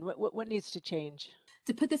organization done? What needs to change?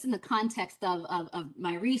 To put this in the context of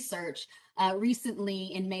my research, recently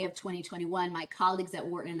in May of 2021, my colleagues at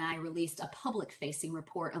Wharton and I released a public-facing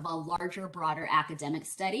report of a larger, broader academic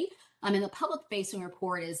study. And the public-facing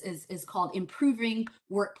report is called Improving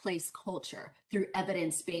Workplace Culture Through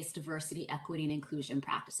Evidence-Based Diversity, Equity, and Inclusion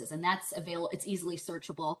Practices. And that's available, it's easily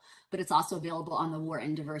searchable, but it's also available on the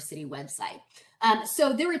Wharton Diversity website.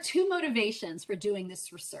 So there were two motivations for doing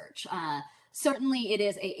this research. Certainly, it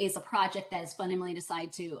is a project that is fundamentally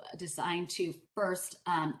designed to first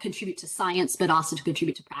contribute to science, but also to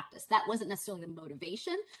contribute to practice. That wasn't necessarily the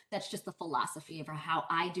motivation. That's just the philosophy of how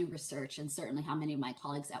I do research, and certainly how many of my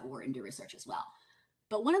colleagues at Wharton do research as well.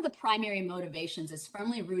 But one of the primary motivations is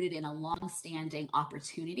firmly rooted in a long-standing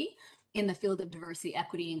opportunity in the field of diversity,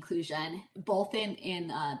 equity, inclusion, both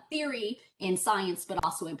in theory, in science, but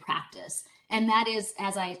also in practice. And that is,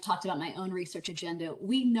 as I talked about my own research agenda,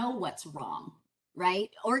 we know what's wrong, right?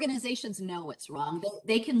 Organizations know what's wrong.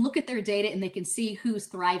 They can look at their data and they can see who's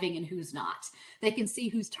thriving and who's not. They can see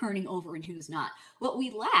who's turning over and who's not. What we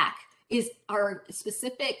lack is our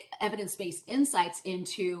specific evidence-based insights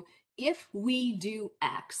into, if we do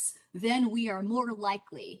X, then we are more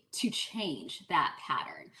likely to change that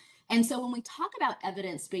pattern. And so when we talk about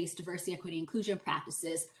evidence-based diversity, equity, inclusion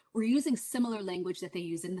practices, we're using similar language that they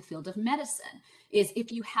use in the field of medicine. Is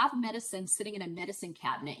if you have medicine sitting in a medicine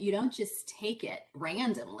cabinet, you don't just take it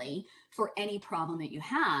randomly for any problem that you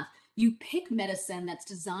have. You pick medicine that's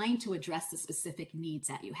designed to address the specific needs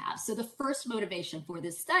that you have. So the first motivation for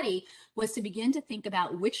this study was to begin to think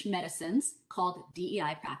about which medicines, called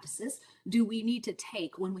DEI practices, do we need to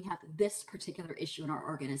take when we have this particular issue in our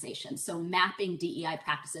organization. So mapping DEI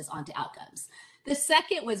practices onto outcomes. The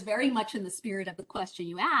second was very much in the spirit of the question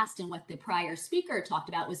you asked, and what the prior speaker talked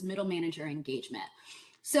about was middle manager engagement.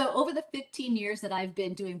 So over the 15 years that I've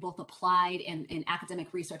been doing both applied and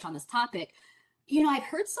academic research on this topic, I've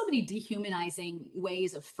heard so many dehumanizing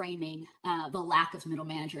ways of framing the lack of middle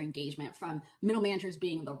manager engagement, from middle managers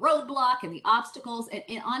being the roadblock and the obstacles.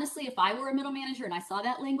 And honestly, if I were a middle manager and I saw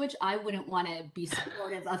that language, I wouldn't want to be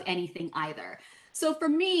supportive of anything either. So for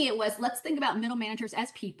me, it was, let's think about middle managers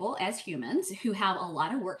as people, as humans who have a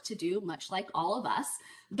lot of work to do, much like all of us.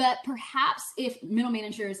 But perhaps if middle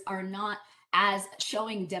managers are not as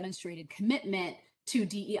showing demonstrated commitment to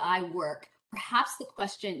DEI work, perhaps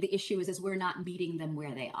the issue is we're not meeting them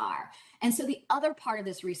where they are. And so the other part of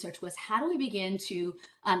this research was, how do we begin to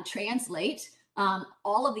translate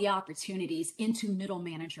all of the opportunities into middle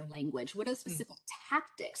manager language? What are the specific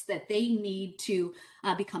tactics that they need to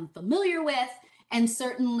become familiar with? And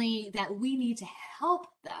certainly that we need to help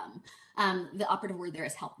them. The operative word there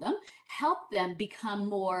is help them become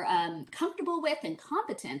more comfortable with and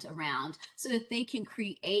competent around, so that they can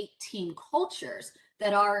create team cultures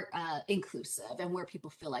that are inclusive and where people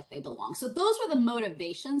feel like they belong. So those were the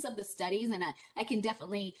motivations of the studies. And I can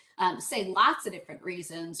definitely say lots of different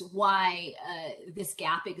reasons why this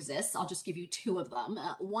gap exists. I'll just give you two of them.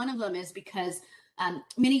 One of them is because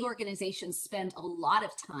many organizations spend a lot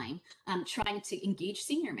of time trying to engage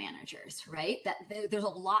senior managers, right? That there's a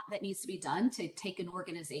lot that needs to be done to take an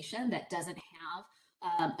organization that doesn't have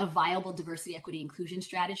a viable diversity, equity, inclusion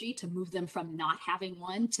strategy, to move them from not having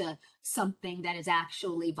one to something that is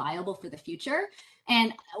actually viable for the future.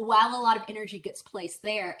 And while a lot of energy gets placed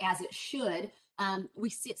there, as it should, we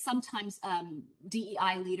see it sometimes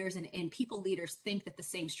DEI leaders and people leaders think that the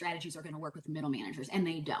same strategies are going to work with middle managers, and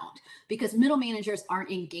they don't, because middle managers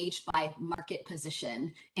aren't engaged by market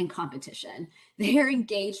position and competition. They're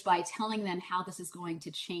engaged by telling them how this is going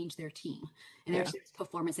to change their team and their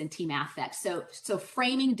performance and team affect. So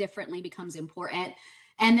framing differently becomes important.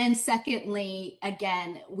 And then secondly,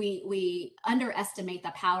 again, we underestimate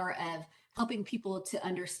the power of helping people to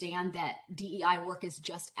understand that DEI work is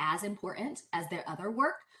just as important as their other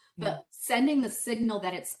work, but sending the signal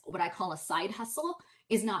that it's what I call a side hustle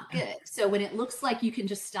is not good. So when it looks like you can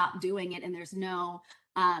just stop doing it and there's no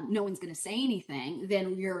one's going to say anything,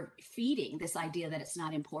 then you're feeding this idea that it's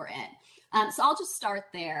not important. So I'll just start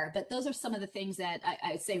there, but those are some of the things that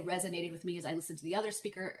I'd say resonated with me as I listened to the other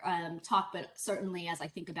speaker talk, but certainly as I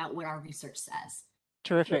think about what our research says.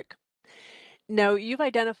 Terrific. Now, you've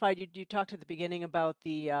identified, you talked at the beginning about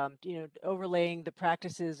the, overlaying the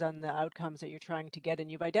practices on the outcomes that you're trying to get, and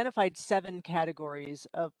you've identified 7 categories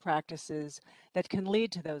of practices that can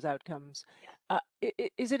lead to those outcomes.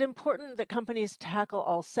 Is it important that companies tackle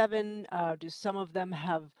all 7? Do some of them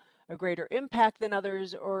have a greater impact than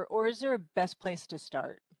others, or is there a best place to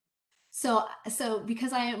start? So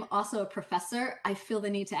because I am also a professor, I feel the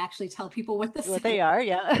need to actually tell people what They are,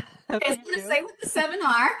 yeah. I'm going to say what the 7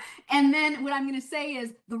 are. And then what I'm going to say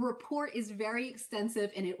is the report is very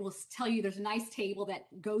extensive, and it will tell you there's a nice table that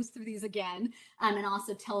goes through these again, and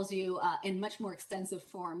also tells you in much more extensive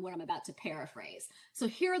form what I'm about to paraphrase. So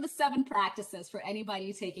here are the 7 practices for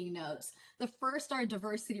anybody taking notes. The first are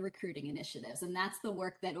diversity recruiting initiatives, and that's the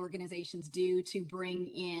work that organizations do to bring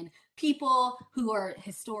in people who are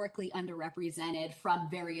historically underrepresented from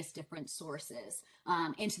various different sources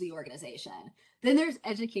into the organization. Then there's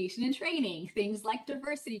education and training, things like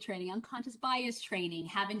diversity training, unconscious bias training,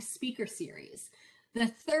 having speaker series. The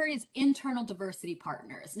third is internal diversity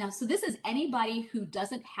partners. Now, so this is anybody who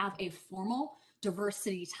doesn't have a formal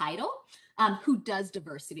diversity title, who does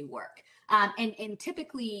diversity work. And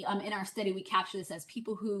typically in our study, we capture this as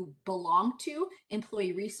people who belong to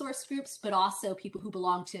employee resource groups, but also people who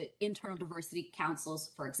belong to internal diversity councils,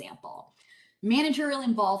 for example. Managerial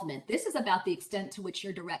involvement. This is about the extent to which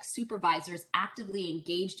your direct supervisors actively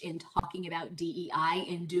engaged in talking about DEI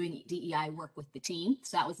and doing DEI work with the team.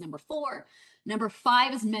 So that was number 4. Number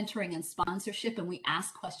 5 is mentoring and sponsorship. And we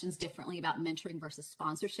ask questions differently about mentoring versus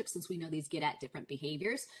sponsorship, since we know these get at different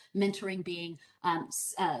behaviors. Mentoring being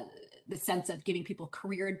the sense of giving people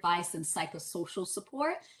career advice and psychosocial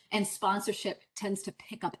support. And sponsorship tends to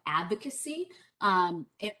pick up advocacy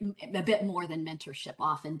a bit more than mentorship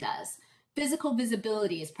often does. Physical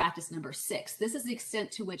visibility is practice number 6. This is the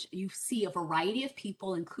extent to which you see a variety of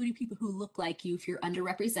people, including people who look like you if you're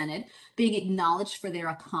underrepresented, being acknowledged for their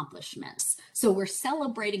accomplishments. So we're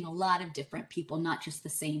celebrating a lot of different people, not just the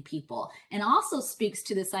same people. And also speaks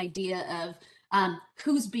to this idea of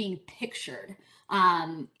who's being pictured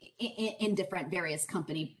in different various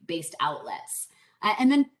company-based outlets. And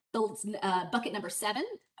then bucket number 7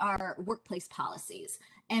 are workplace policies.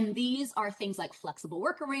 And these are things like flexible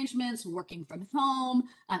work arrangements, working from home,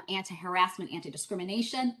 anti-harassment,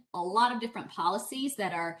 anti-discrimination, a lot of different policies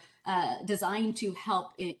that are designed to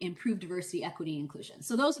help improve diversity, equity, and inclusion.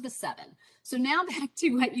 So those are the 7. So now back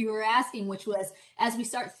to what you were asking, which was, as we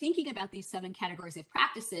start thinking about these 7 categories of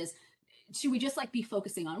practices, should we just be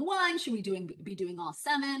focusing on one? Should we be doing all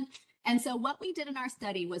 7? And so what we did in our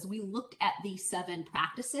study was we looked at these 7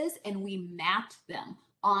 practices and we mapped them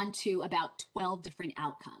onto about 12 different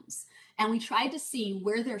outcomes. And we tried to see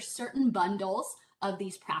where there are certain bundles of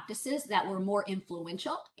these practices that were more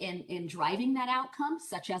influential in driving that outcome,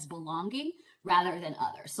 such as belonging, rather than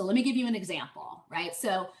others. So let me give you an example, right?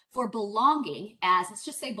 So for belonging, let's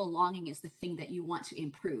just say belonging is the thing that you want to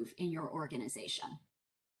improve in your organization.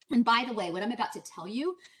 And by the way, what I'm about to tell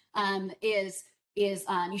you is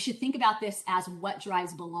you should think about this as what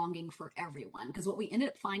drives belonging for everyone. Because what we ended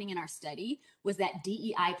up finding in our study was that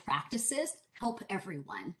DEI practices help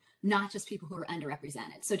everyone, not just people who are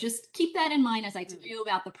underrepresented. So just keep that in mind as I tell you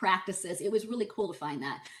about the practices. It was really cool to find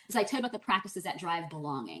that as I tell you about the practices that drive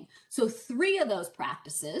belonging. So 3 of those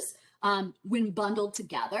practices, when bundled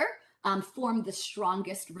together, form the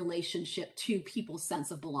strongest relationship to people's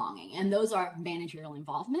sense of belonging. And those are managerial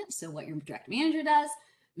involvement, so what your direct manager does,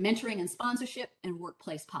 mentoring and sponsorship, and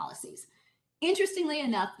workplace policies. Interestingly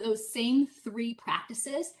enough, those same 3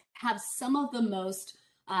 practices have some of the most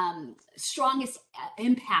strongest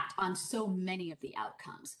impact on so many of the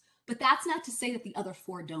outcomes. But that's not to say that the other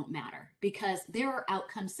 4 don't matter, because there are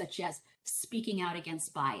outcomes such as speaking out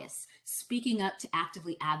against bias, speaking up to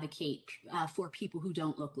actively advocate for people who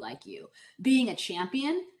don't look like you, being a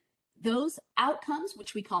champion. those outcomes,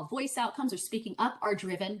 which we call voice outcomes or speaking up, are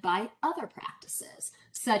driven by other practices,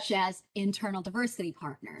 such as internal diversity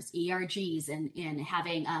partners, ERGs, and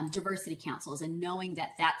having diversity councils, and knowing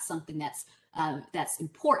that that's something that's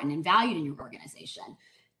important and valued in your organization.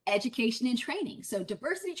 Education and training. So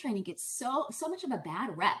diversity training gets so much of a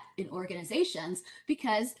bad rep in organizations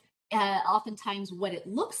because oftentimes what it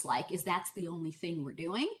looks like is that's the only thing we're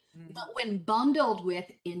doing. But when bundled with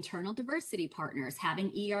internal diversity partners, having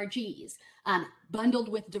ERGs, bundled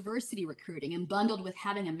with diversity recruiting, and bundled with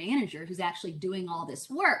having a manager who's actually doing all this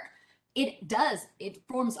work, it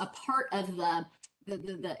forms a part of the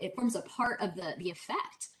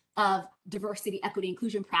effect of diversity, equity,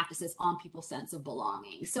 inclusion practices on people's sense of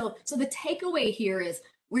belonging. So the takeaway here is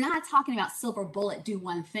we're not talking about silver bullet, do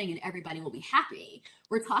one thing and everybody will be happy.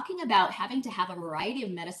 We're talking about having to have a variety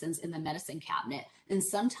of medicines in the medicine cabinet. And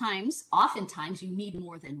oftentimes you need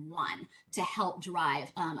more than one to help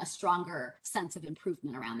drive a stronger sense of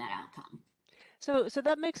improvement around that outcome. So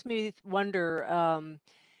that makes me wonder,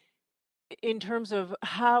 in terms of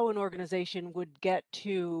how an organization would get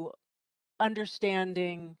to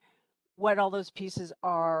understanding what all those pieces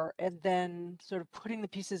are and then sort of putting the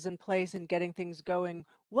pieces in place and getting things going.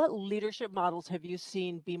 What leadership models have you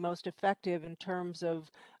seen be most effective in terms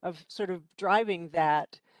of sort of driving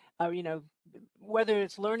that, whether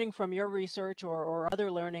it's learning from your research or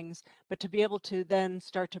other learnings, but to be able to then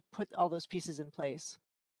start to put all those pieces in place?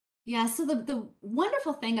 Yeah, so the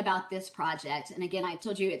wonderful thing about this project, and again, I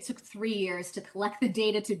told you it took 3 years to collect the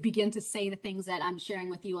data to begin to say the things that I'm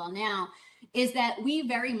sharing with you all now, is that we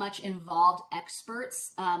very much involved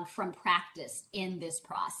experts from practice in this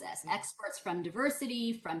process. Experts from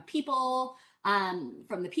diversity, from people,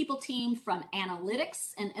 from the people team, from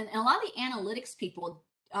analytics, and a lot of the analytics people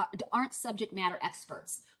aren't subject matter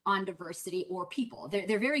experts on diversity or people.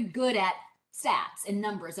 They're very good at stats and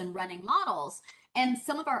numbers and running models. And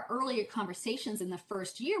some of our earlier conversations in the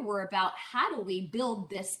first year were about how do we build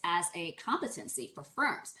this as a competency for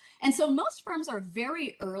firms. And so most firms are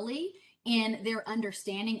very early in their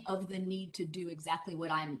understanding of the need to do exactly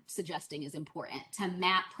what I'm suggesting is important, to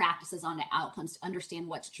map practices onto outcomes, to understand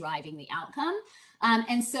what's driving the outcome.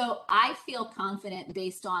 And so I feel confident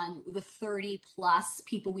based on the 30 plus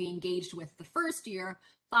people we engaged with the first year,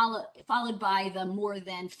 followed by the more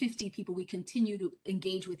than 50 people we continue to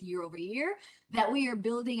engage with year over year, that we are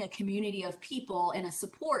building a community of people and a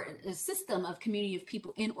system of community of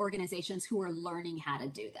people in organizations who are learning how to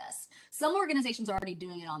do this. Some organizations are already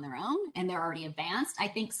doing it on their own and they're already advanced. I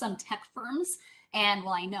think some tech firms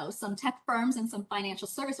I know some tech firms and some financial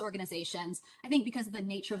service organizations, I think because of the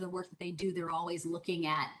nature of the work that they do, they're always looking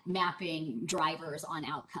at mapping drivers on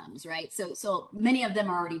outcomes, right? So many of them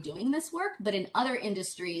are already doing this work, but in other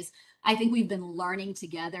industries, I think we've been learning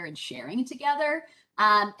together and sharing together.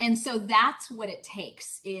 And so that's what it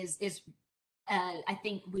takes is I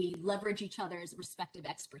think we leverage each other's respective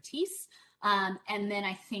expertise. And then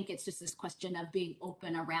I think it's just this question of being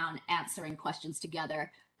open around answering questions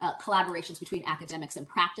together, collaborations between academics and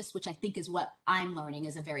practice, which I think is what I'm learning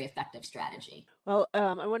is a very effective strategy. Well,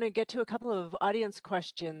 I want to get to a couple of audience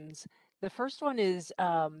questions. The first one is,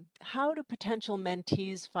 how do potential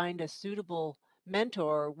mentees find a suitable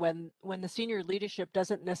mentor when the senior leadership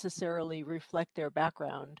doesn't necessarily reflect their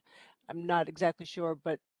background? I'm not exactly sure,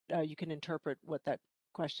 but you can interpret what that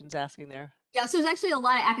question's asking there. Yeah, so there's actually a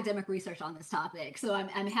lot of academic research on this topic. So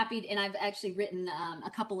I'm happy, and I've actually written a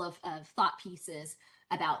couple of thought pieces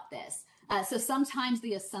about this. So sometimes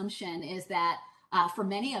the assumption is that for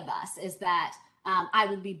many of us is that I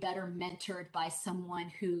would be better mentored by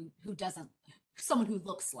someone who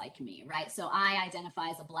looks like me, right? So I identify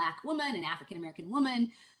as a Black woman, an African-American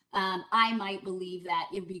woman. I might believe that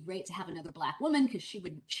it would be great to have another Black woman because she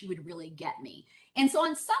would really get me. And so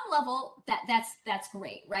on some level, that's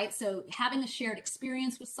great, right? So having a shared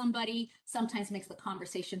experience with somebody sometimes makes the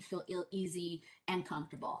conversation feel easy and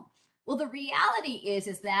comfortable. Well, the reality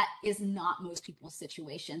is that is not most people's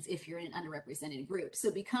situations if you're in an underrepresented group. So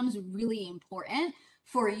it becomes really important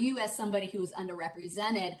for you as somebody who is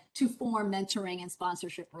underrepresented to form mentoring and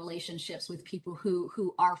sponsorship relationships with people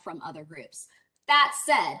who are from other groups. That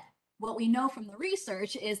said, what we know from the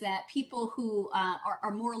research is that people who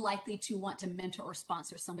are more likely to want to mentor or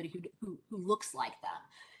sponsor somebody who looks like them.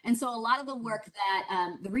 And so a lot of the work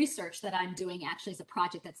that the research that I'm doing actually is a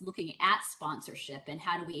project that's looking at sponsorship and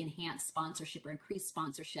how do we enhance sponsorship or increase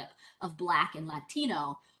sponsorship of Black and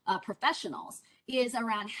Latino professionals is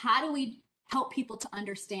around how do help people to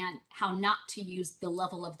understand how not to use the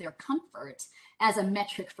level of their comfort as a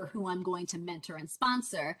metric for who I'm going to mentor and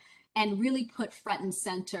sponsor, and really put front and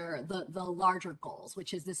center the larger goals,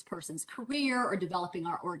 which is this person's career or developing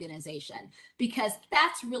our organization. Because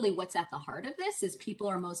that's really what's at the heart of this, is people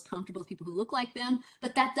are most comfortable with people who look like them,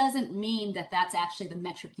 but that doesn't mean that that's actually the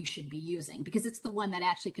metric you should be using, because it's the one that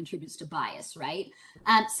actually contributes to bias, right?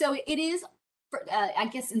 So it is, I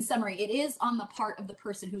guess in summary, it is on the part of the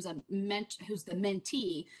person who's the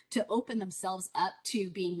mentee to open themselves up to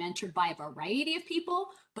being mentored by a variety of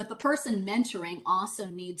people, but the person mentoring also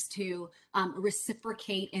needs to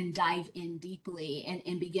reciprocate and dive in deeply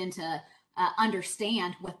and begin to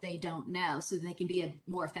understand what they don't know, so they can be a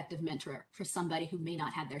more effective mentor for somebody who may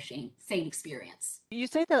not have their same experience. You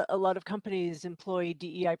say that a lot of companies employ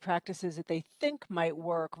DEI practices that they think might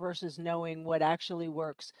work versus knowing what actually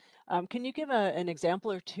works. Can you give an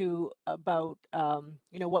example or two about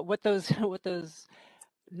what those what those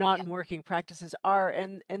non-working practices are,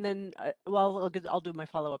 and then I'll do my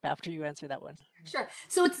follow-up after you answer that one. Sure.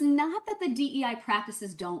 So it's not that the DEI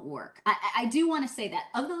practices don't work. I do want to say that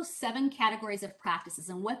of those 7 categories of practices,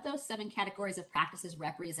 and what those 7 categories of practices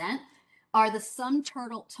represent are the sum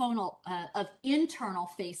total of internal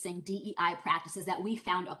facing DEI practices that we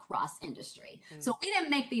found across industry. So we didn't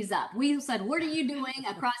make these up. We said, what are you doing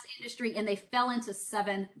across industry? And they fell into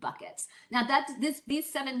 7 buckets. Now these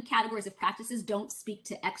 7 categories of practices don't speak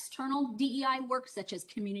to external DEI work, such as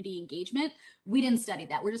community engagement. We didn't study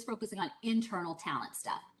that. We're just focusing on internal talent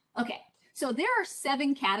stuff. Okay, so there are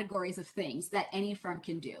 7 categories of things that any firm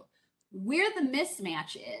can do. Where the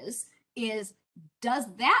mismatch is does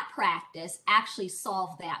that practice actually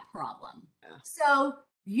solve that problem? Yeah. So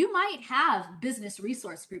you might have business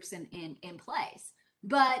resource groups in place,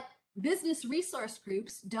 but business resource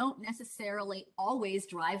groups don't necessarily always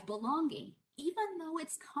drive belonging. Even though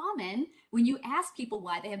it's common, when you ask people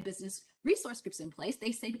why they have business resource groups in place,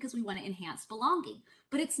 they say because we want to enhance belonging.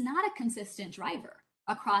 But it's not a consistent driver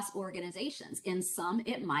across organizations. In some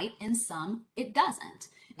it might, in some it doesn't.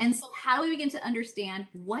 And so how do we begin to understand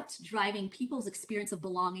what's driving people's experience of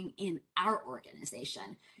belonging in our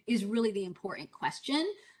organization is really the important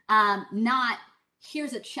question. Not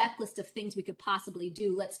here's a checklist of things we could possibly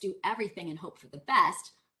do, let's do everything and hope for the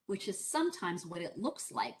best, which is sometimes what it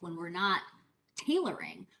looks like when we're not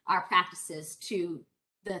tailoring our practices to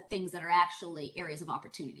the things that are actually areas of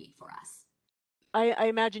opportunity for us. I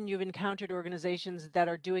imagine you've encountered organizations that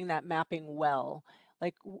are doing that mapping well.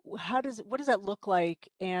 Like, what does that look like?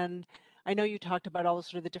 And I know you talked about all the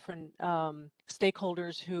sort of the different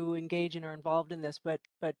stakeholders who engage and are involved in this, but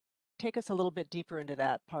take us a little bit deeper into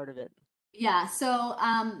that part of it. Yeah, so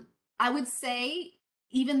I would say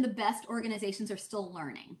even the best organizations are still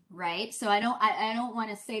learning, right? So I don't want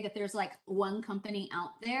to say that there's like one company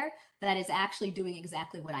out there that is actually doing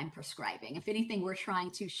exactly what I'm prescribing. If anything, we're trying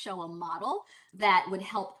to show a model that would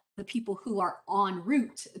help the people who are en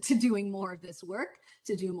route to doing more of this work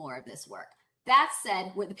to do more of this work. That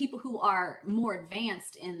said, with the people who are more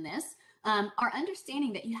advanced in this are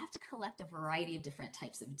understanding that you have to collect a variety of different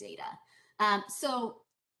types of data. So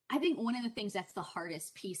I think one of the things that's the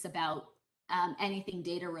hardest piece about anything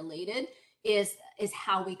data related is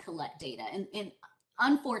how we collect data. And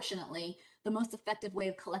unfortunately, the most effective way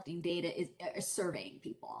of collecting data is surveying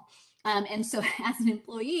people. And so as an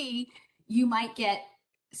employee, you might get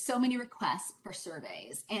so many requests for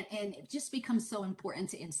surveys, and it just becomes so important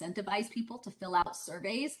to incentivize people to fill out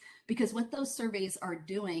surveys, because what those surveys are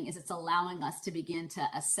doing is it's allowing us to begin to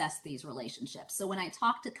assess these relationships. So when I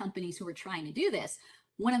talk to companies who are trying to do this,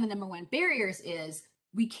 one of the number one barriers is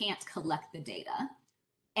we can't collect the data.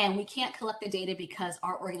 And we can't collect the data because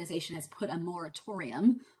our organization has put a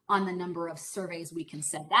moratorium on the number of surveys we can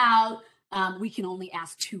send out. We can only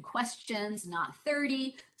ask 2 questions, not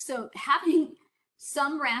 30. So having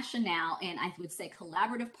some rationale, and I would say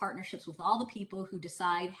collaborative partnerships with all the people who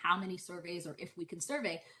decide how many surveys or if we can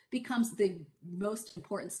survey, becomes the most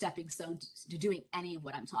important stepping stone to doing any of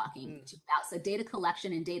what I'm talking about. So data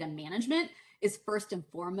collection and data management is first and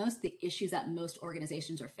foremost the issues that most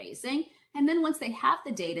organizations are facing. And then once they have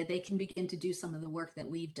the data, they can begin to do some of the work that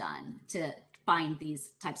we've done to find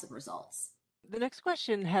these types of results. The next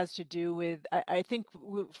question has to do with, I think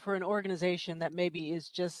for an organization that maybe is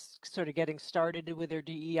just sort of getting started with their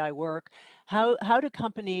DEI work, how do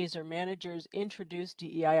companies or managers introduce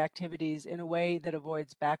DEI activities in a way that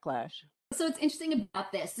avoids backlash? So what's interesting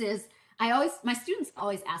about this is my students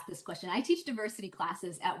always ask this question. I teach diversity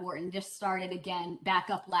classes at Wharton, just started again back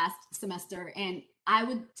up last semester. And I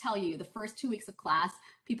would tell you the first 2 weeks of class,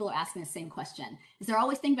 people are asking the same question. Is they're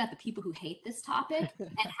always thinking about the people who hate this topic and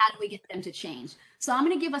how do we get them to change? So I'm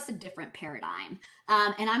going to give us a different paradigm.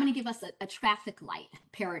 And I'm going to give us a traffic light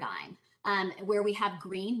paradigm where we have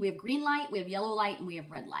green light, we have yellow light, and we have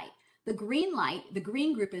red light. The green light, the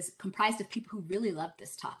green group is comprised of people who really love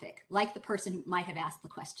this topic, like the person who might have asked the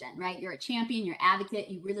question, right? You're a champion, you're an advocate,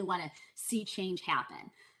 you really want to see change happen.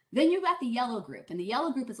 Then you've got the yellow group, and the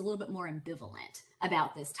yellow group is a little bit more ambivalent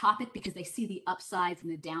about this topic because they see the upsides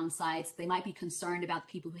and the downsides. They might be concerned about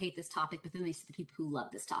the people who hate this topic, but then they see the people who love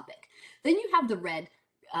this topic. Then you have the red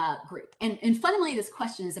group. And fundamentally, this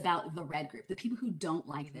question is about the red group, the people who don't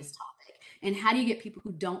like this topic. And how do you get people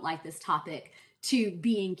who don't like this topic to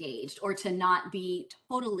be engaged or to not be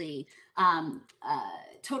totally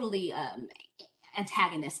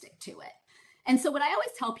antagonistic to it? And so what I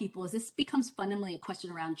always tell people is this becomes fundamentally a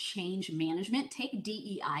question around change management. Take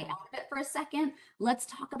DEI out of it for a second. Let's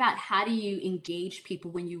talk about how do you engage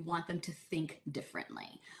people when you want them to think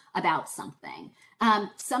differently about something.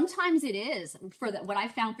 Sometimes it is, what I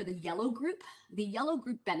found for the yellow group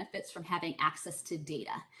benefits from having access to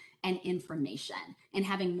data and information and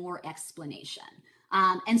having more explanation.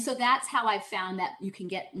 And so that's how I've found that you can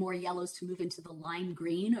get more yellows to move into the lime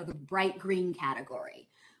green or the bright green category.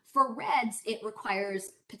 For reds, it requires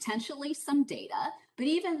potentially some data, but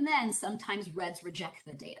even then, sometimes reds reject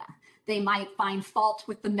the data. They might find fault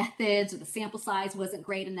with the methods or the sample size wasn't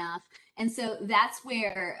great enough. And so that's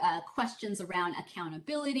where questions around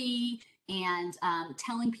accountability and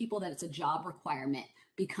telling people that it's a job requirement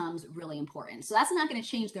becomes really important. So that's not going to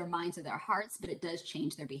change their minds or their hearts, but it does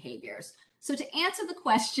change their behaviors. So to answer the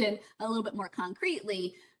question a little bit more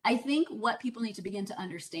concretely, I think what people need to begin to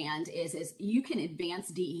understand is you can advance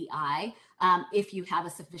DEI if you have a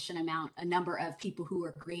sufficient number of people who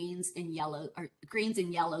are greens and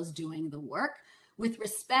yellows doing the work. With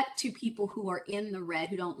respect to people who are in the red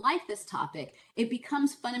who don't like this topic, it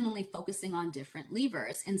becomes fundamentally focusing on different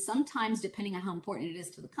levers. And sometimes, depending on how important it is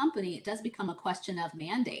to the company, it does become a question of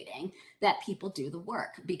mandating that people do the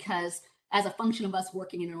work, because as a function of us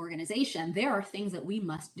working in an organization, there are things that we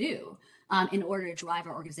must do in order to drive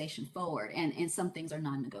our organization forward. And some things are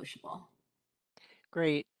non-negotiable.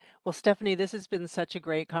 Great. Well, Stephanie, this has been such a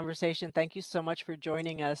great conversation. Thank you so much for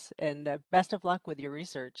joining us, and best of luck with your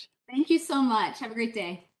research. Thank you so much. Have a great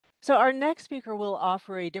day. So our next speaker will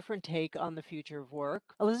offer a different take on the future of work.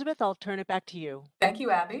 Elizabeth, I'll turn it back to you. Thank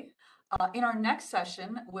you, Abby. In our next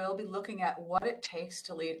session, we'll be looking at what it takes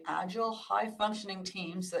to lead agile, high-functioning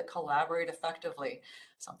teams that collaborate effectively,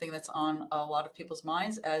 something that's on a lot of people's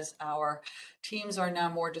minds as our teams are now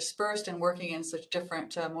more dispersed and working in such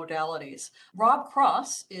different modalities. Rob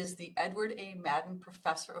Cross is the Edward A. Madden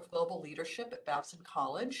Professor of Global Leadership at Babson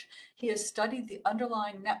College. He has studied the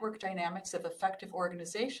underlying network dynamics of effective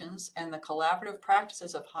organizations and the collaborative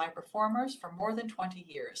practices of high performers for more than 20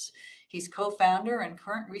 years. He's co-founder and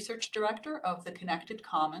current research director of the Connected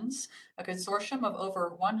Commons, a consortium of over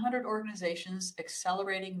 100 organizations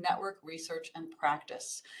accelerating network research and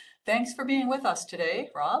practice. Thanks for being with us today,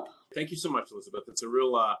 Rob. Thank you so much, Elizabeth. It's a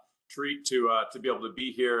real treat to be able to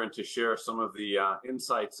be here and to share some of the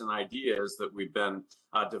insights and ideas that we've been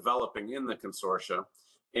developing in the consortia.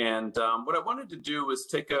 And what I wanted to do was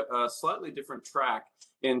take a slightly different track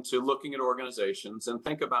into looking at organizations and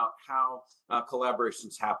think about how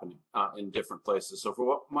collaboration's happening in different places. So for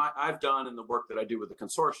what I've done and the work that I do with the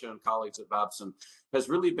consortia and colleagues at Babson has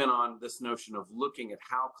really been on this notion of looking at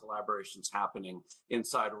how collaboration's happening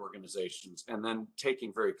inside organizations and then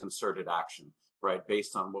taking very concerted action, right,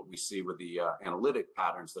 based on what we see with the analytic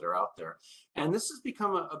patterns that are out there. And this has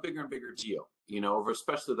become a bigger and bigger deal, you know, over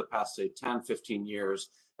especially the past, say, 10, 15 years,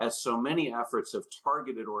 as so many efforts have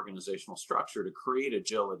targeted organizational structure to create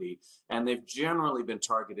agility, and they've generally been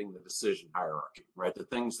targeting the decision hierarchy, right? The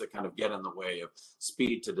things that kind of get in the way of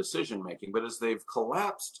speed to decision making. But as they've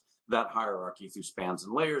collapsed that hierarchy through spans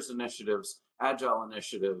and layers initiatives, agile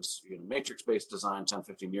initiatives, matrix-based design 10,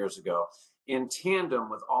 15 years ago, in tandem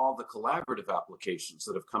with all the collaborative applications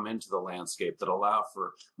that have come into the landscape that allow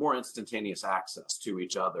for more instantaneous access to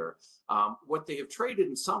each other. What they have traded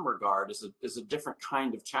in some regard is a different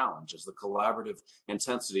kind of challenge as the collaborative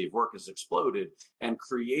intensity of work has exploded and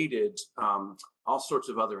created all sorts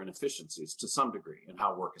of other inefficiencies to some degree in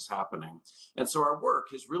how work is happening. And so our work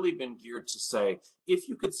has really been geared to say, if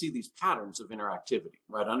you could see these patterns of interactivity,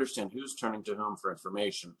 right, understand who's turning to whom for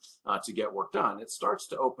information to get work done, it starts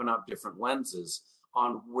to open up different lenses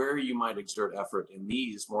on where you might exert effort in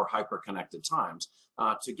these more hyper-connected times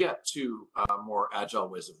to get to more agile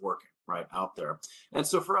ways of working, right, out there. And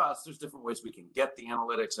so for us, there's different ways we can get the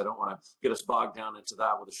analytics. I don't want to get us bogged down into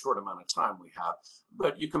that with a short amount of time we have,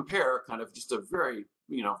 but you compare kind of just a very,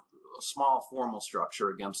 small formal structure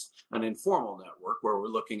against an informal network where we're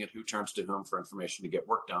looking at who turns to whom for information to get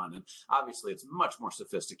work done. And obviously it's much more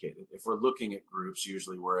sophisticated. If we're looking at groups,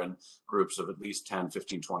 usually we're in groups of at least 10,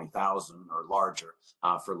 15, 20,000 or larger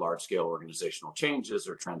for large scale organizational changes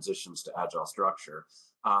or transitions to agile structure.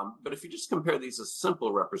 But if you just compare these as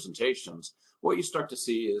simple representations, what you start to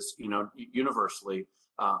see is, universally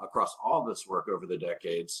across all this work over the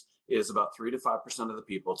decades, is about 3 to 5% of the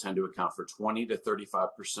people tend to account for 20 to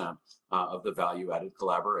 35% of the value-added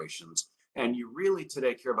collaborations. And you really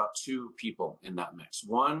today care about two people in that mix.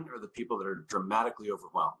 One are the people that are dramatically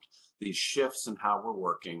overwhelmed. These shifts in how we're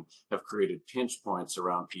working have created pinch points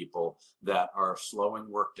around people that are slowing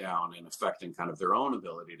work down and affecting kind of their own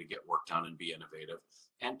ability to get work done and be innovative.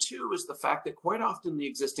 And two is the fact that quite often the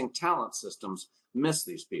existing talent systems miss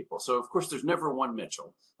these people. So of course, there's never one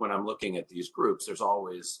Mitchell. When I'm looking at these groups, there's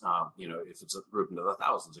always, if it's a group into the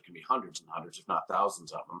thousands, it can be hundreds and hundreds, if not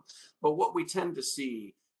thousands of them. But what we tend to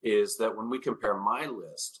see is that when we compare my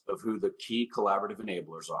list of who the key collaborative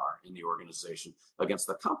enablers are in the organization against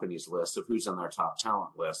the company's list of who's in their top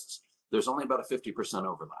talent lists, there's only about a 50%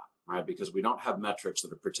 overlap, right? Because we don't have metrics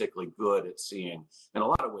that are particularly good at seeing, in a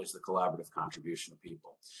lot of ways, the collaborative contribution of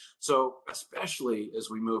people. So especially as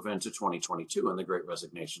we move into 2022 and the Great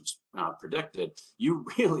Resignation's predicted, you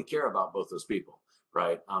really care about both those people,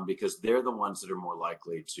 right? Because they're the ones that are more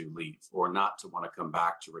likely to leave or not to want to come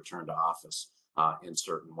back to return to office in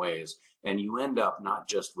certain ways. And you end up not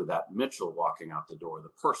just with that Mitchell walking out the door, the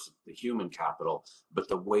person, the human capital, but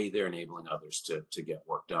the way they're enabling others to get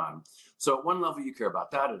work done. So at one level, you care about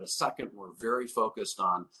that. At a second, we're very focused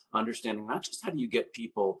on understanding not just how do you get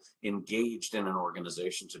people engaged in an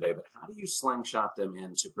organization today, but how do you slingshot them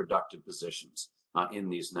into productive positions in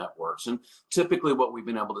these networks. And typically what we've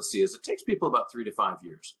been able to see is it takes people about 3 to 5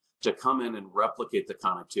 years to come in and replicate the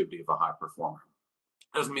connectivity of a high performer.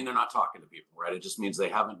 Doesn't mean they're not talking to people, right? It just means they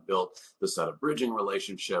haven't built the set of bridging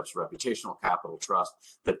relationships, reputational capital, trust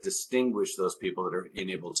that distinguish those people that are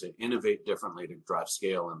able to innovate differently to drive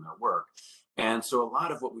scale in their work. And so a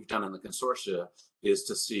lot of what we've done in the consortia is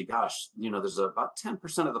to see, gosh, there's about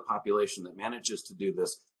 10% of the population that manages to do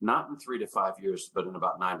this, not in 3 to 5 years, but in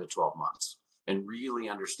about 9 to 12 months. And really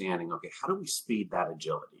understanding, okay, how do we speed that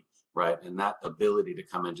agility? Right. And that ability to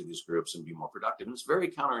come into these groups and be more productive. And it's very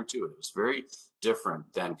counterintuitive. It's very different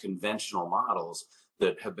than conventional models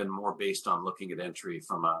that have been more based on looking at entry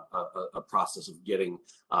from a process of getting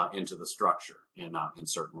into the structure in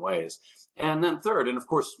certain ways. And then third, and of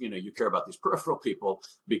course, you care about these peripheral people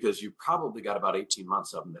because you probably got about 18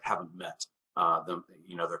 months of them that haven't met them,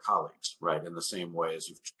 their colleagues, right, in the same way as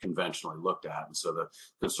you've conventionally looked at. And so the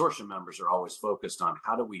consortium members are always focused on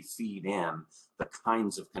how do we feed in the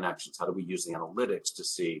kinds of connections, how do we use the analytics to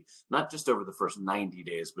see, not just over the first 90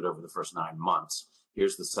 days, but over the first 9 months,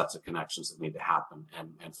 here's the sets of connections that need to happen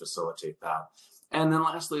and facilitate that. And then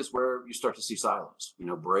lastly is where you start to see silos,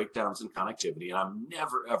 breakdowns in connectivity. And I'm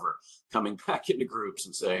never, ever coming back into groups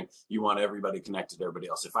and saying, you want everybody connected to everybody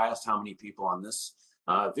else. If I asked how many people on this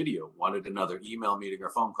video wanted another email meeting or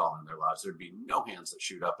phone call in their lives, there'd be no hands that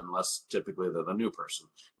shoot up unless typically they're the new person,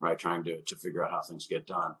 right, trying to figure out how things get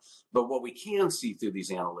done. But what we can see through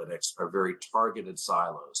these analytics are very targeted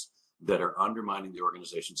silos that are undermining the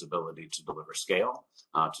organization's ability to deliver scale,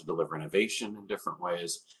 to deliver innovation in different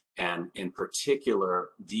ways. And in particular,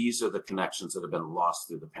 these are the connections that have been lost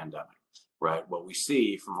through the pandemic, right? What we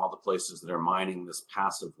see from all the places that are mining this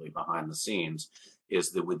passively behind the scenes is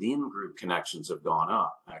the within group connections have gone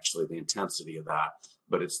up, actually the intensity of that,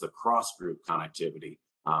 but it's the cross group connectivity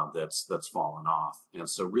that's fallen off. And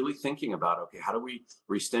so really thinking about, okay, how do we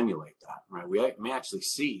re-stimulate that, right? We may actually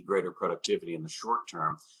see greater productivity in the short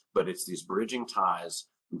term, but it's these bridging ties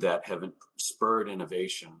that have spurred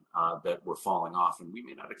innovation that were falling off, and we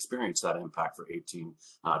may not experience that impact for 18,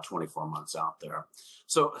 24 months out there.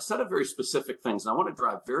 So a set of very specific things, and I want to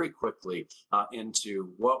drive very quickly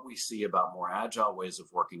into what we see about more agile ways of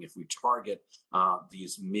working if we target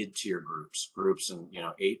these mid-tier groups in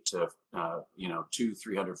 8 to 200,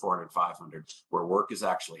 300, 400, 500, where work is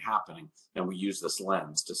actually happening, and we use this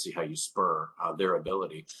lens to see how you spur their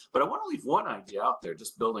ability. But I want to leave one idea out there,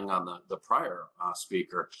 just building on the prior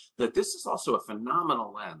speaker, that this is also a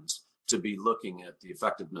phenomenal lens to be looking at the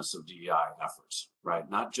effectiveness of DEI efforts, right?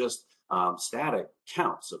 Not just static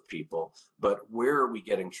counts of people, but where are we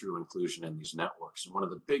getting true inclusion in these networks? And one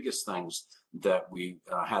of the biggest things that we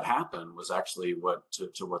had happen was actually what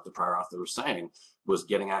the prior author was saying, was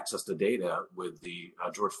getting access to data with the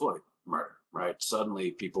George Floyd murder, right?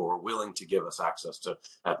 Suddenly people were willing to give us access to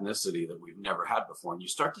ethnicity that we've never had before. And you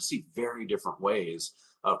start to see very different ways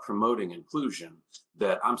of promoting inclusion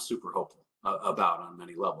that I'm super hopeful about on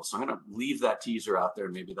many levels. So I'm going to leave that teaser out there.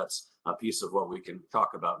 Maybe that's a piece of what we can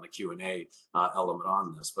talk about in the Q&A element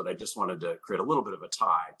on this. But I just wanted to create a little bit of a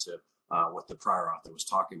tie to what the prior author was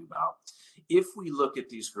talking about. If we look at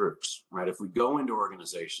these groups, right, if we go into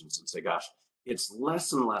organizations and say, gosh, it's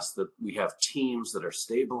less and less that we have teams that are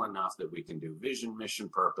stable enough that we can do vision, mission,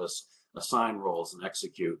 purpose, assign roles, and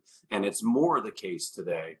execute. And it's more the case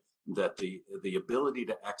today that the ability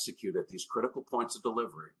to execute at these critical points of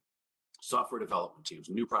delivery, software development teams,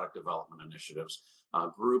 new product development initiatives,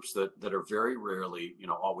 groups that are very rarely,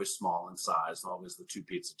 always small in size, always the two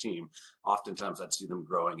pizza team. Oftentimes I'd see them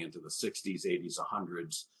growing into the 60s, 80s,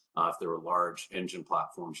 100s, if there were large engine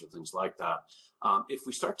platforms or things like that. If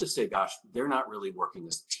we start to say, gosh, they're not really working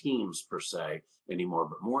as teams per se anymore,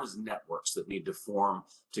 but more as networks that need to form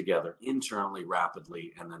together internally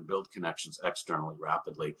rapidly and then build connections externally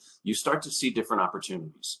rapidly, you start to see different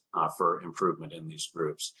opportunities for improvement in these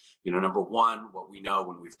groups. Number one, what we know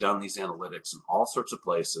when we've done these analytics in all sorts of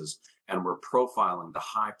places and we're profiling the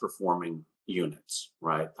high performing units,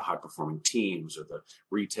 right? The high performing teams or the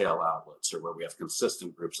retail outlets or where we have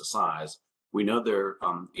consistent groups of size, we know there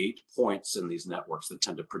are 8 points in these networks that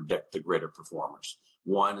tend to predict the greater performers.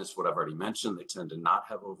 One is what I've already mentioned. They tend to not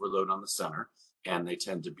have overload on the center, and they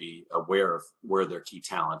tend to be aware of where their key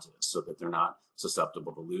talent is so that they're not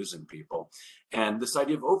susceptible to losing people. And this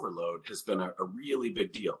idea of overload has been a really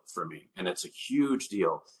big deal for me. And it's a huge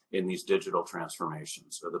deal in these digital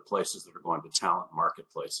transformations or the places that are going to talent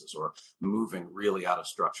marketplaces or moving really out of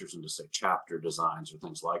structures into, say, chapter designs or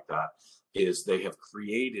things like that, is they have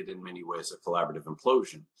created in many ways a collaborative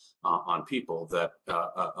implosion on people that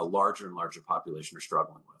a larger and larger population are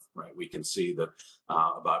struggling with, right? We can see that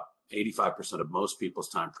about 85% of most people's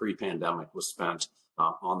time pre-pandemic was spent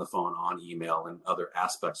on the phone, on email, and other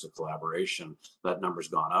aspects of collaboration. That number's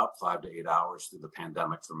gone up 5 to 8 hours through the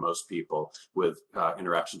pandemic for most people, with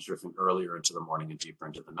interactions drifting earlier into the morning and deeper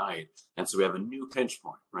into the night. And so we have a new pinch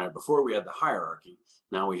point, right? Before we had the hierarchy,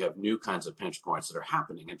 now we have new kinds of pinch points that are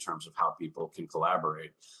happening in terms of how people can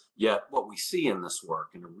collaborate. Yet what we see in this work,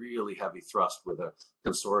 and a really heavy thrust with a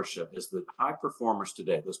consortia, is that high performers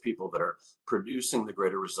today, those people that are producing the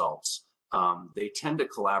greater results, they tend to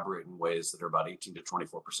collaborate in ways that are about 18 to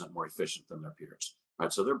 24% more efficient than their peers,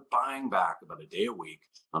 right? So they're buying back about a day a week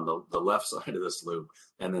on the left side of this loop,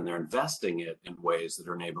 and then they're investing it in ways that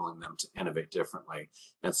are enabling them to innovate differently.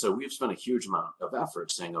 And so we've spent a huge amount of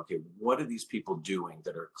effort saying, okay, what are these people doing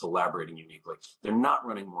that are collaborating uniquely? They're not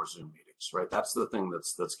running more Zoom meetings, right? That's the thing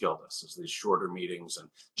that's killed us, is these shorter meetings and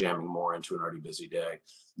jamming more into an already busy day.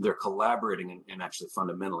 They're collaborating in actually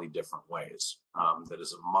fundamentally different ways. That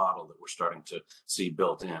is a model that we're starting to see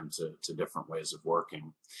built into different ways of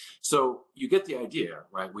working. So you get the idea,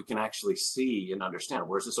 right? We can actually see and understand,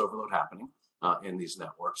 where's this overload happening in these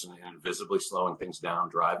networks, and visibly slowing things down,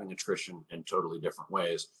 driving attrition in totally different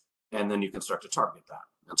ways. And then you can start to target that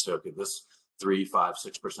and say, okay, this 3, 5,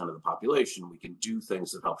 6% of the population, we can do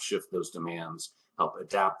things that help shift those demands, help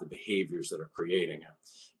adapt the behaviors that are creating it.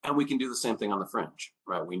 And we can do the same thing on the fringe,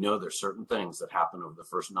 right? We know there's certain things that happen over the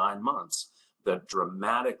first 9 months that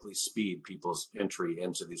dramatically speed people's entry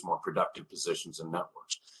into these more productive positions and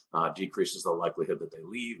networks, decreases the likelihood that they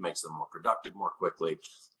leave, makes them more productive more quickly,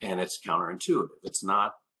 and it's counterintuitive. It's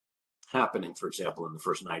not happening, for example, in the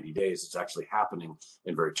first 90 days. It's actually happening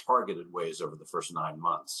in very targeted ways over the first 9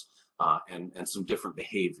 months. And some different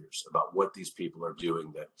behaviors about what these people are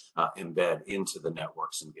doing that embed into the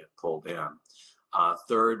networks and get pulled in.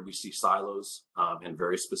 Third, we see silos, and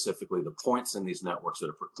very specifically the points in these networks that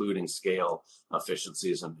are precluding scale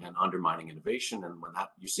efficiencies and undermining innovation. And when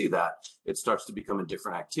you see that, it starts to become a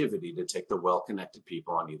different activity to take the well-connected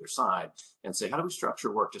people on either side and say, how do we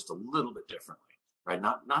structure work just a little bit differently? Right?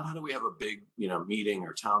 Not how do we have a big, meeting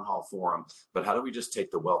or town hall forum, but how do we just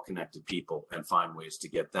take the well-connected people and find ways to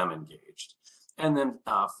get them engaged? And then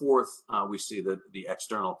fourth, we see that the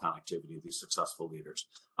external connectivity of these successful leaders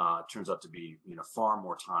turns out to be, far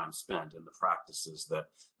more time spent in the practices that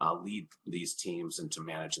lead these teams into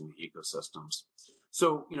managing the ecosystems.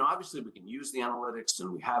 So, obviously we can use the analytics,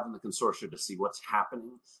 and we have in the consortia to see what's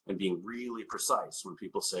happening and being really precise when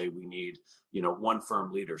people say we need, one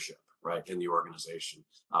firm leadership, right, in the organization,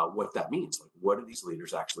 what that means. Like, what are these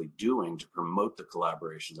leaders actually doing to promote the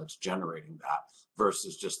collaboration that's generating that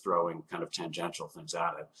versus just throwing kind of tangential things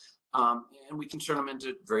at it? And we can turn them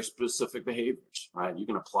into very specific behaviors, right? You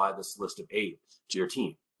can apply this list of 8 to your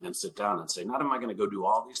team and sit down and say, not am I going to go do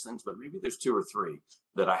all these things, but maybe there's 2 or 3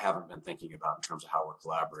 that I haven't been thinking about in terms of how we're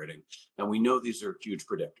collaborating. And we know these are huge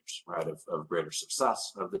predictors, right, of greater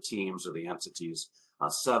success of the teams or the entities.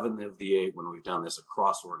 7 of the 8, when we've done this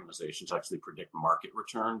across organizations, actually predict market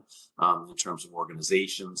return in terms of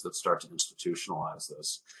organizations that start to institutionalize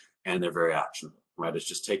this. And they're very actionable, right? It's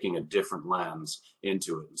just taking a different lens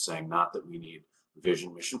into it and saying, not that we need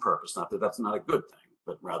vision, mission, purpose, not that that's not a good thing,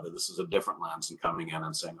 but rather this is a different lens, and coming in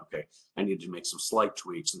and saying, okay, I need to make some slight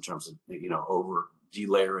tweaks in terms of, over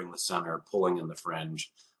delayering the center, pulling in the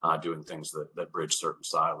fringe, doing things that bridge certain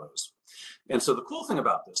silos. And so the cool thing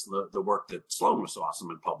about this, the work that Sloan was so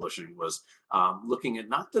awesome in publishing, was looking at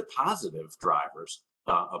not the positive drivers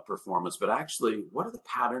of performance, but actually what are the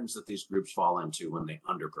patterns that these groups fall into when they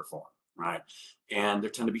underperform, right? And there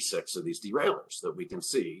tend to be 6 of these derailers that we can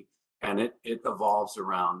see. And it evolves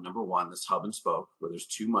around, number 1, this hub and spoke, where there's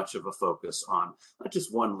too much of a focus on not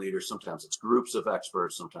just one leader. Sometimes it's groups of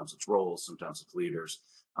experts, sometimes it's roles, sometimes it's leaders.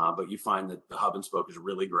 But you find that the hub and spoke is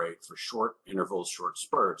really great for short intervals, short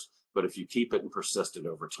spurts. But if you keep it and persist it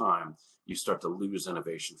over time, you start to lose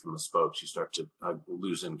innovation from the spokes. You start to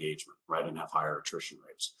lose engagement, right, and have higher attrition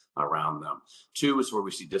rates around them. 2 is where we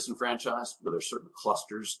see disenfranchised, where there's certain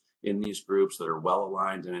clusters in these groups that are well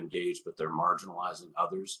aligned and engaged, but they're marginalizing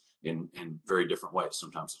others in very different ways.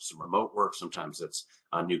 Sometimes it's some remote work, sometimes it's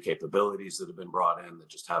new capabilities that have been brought in that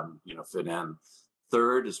just haven't fit in.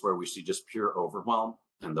 3rd is where we see just pure overwhelm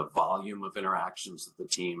and the volume of interactions that the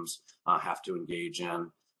teams have to engage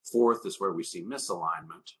in. 4th is where we see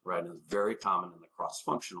misalignment, right? And it's very common in the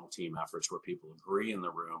cross-functional team efforts where people agree in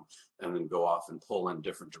the room and then go off and pull in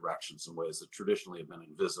different directions in ways that traditionally have been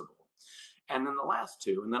invisible. And then the last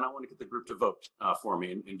 2, and then I want to get the group to vote for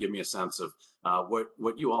me and give me a sense of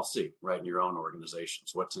what you all see, right, in your own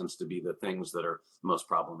organizations. What tends to be the things that are most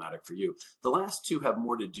problematic for you? The last 2 have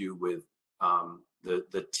more to do with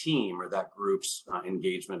the team or that group's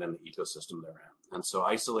engagement in the ecosystem they're in. And so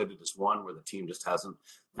isolated is one where the team just hasn't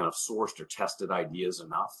kind of sourced or tested ideas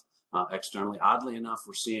enough externally. Oddly enough,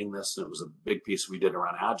 we're seeing this, and it was a big piece we did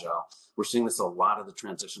around Agile. We're seeing this a lot of the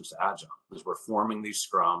transitions to Agile, as we're forming these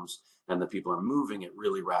scrums and the people are moving at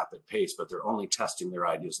really rapid pace, but they're only testing their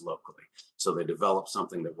ideas locally. So they develop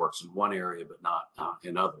something that works in one area, but not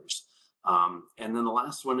in others. And then the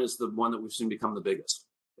last one is the one that we've seen become the biggest,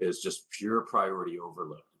 is just pure priority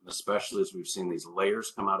overload. Especially as we've seen these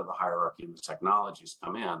layers come out of the hierarchy and the technologies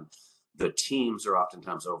come in, the teams are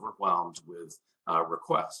oftentimes overwhelmed with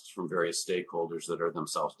requests from various stakeholders that are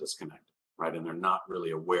themselves disconnected, right? And they're not really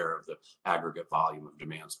aware of the aggregate volume of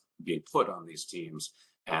demands being put on these teams.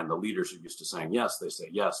 And the leaders are used to saying yes, they say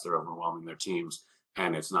yes, they're overwhelming their teams,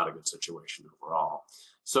 and it's not a good situation overall.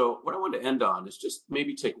 So what I want to end on is just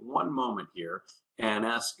maybe take one moment here and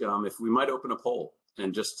ask if we might open a poll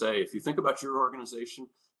and just say, if you think about your organization,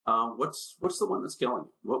 what's the one that's killing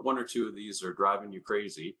you? What 1 or 2 of these are driving you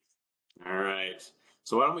crazy? All right.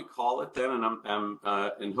 So why don't we call it then? And I'm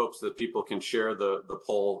in hopes that people can share the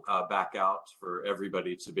poll back out for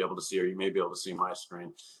everybody to be able to see, or you may be able to see my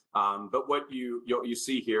screen. But what you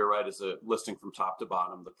see here, right, is a listing from top to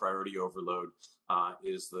bottom. The priority overload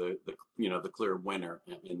is the clear winner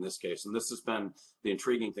in this case. And this has been the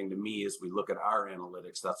intriguing thing to me as we look at our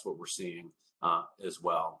analytics. That's what we're seeing as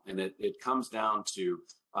well. And it comes down to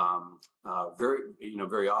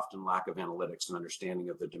very often lack of analytics and understanding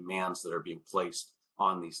of the demands that are being placed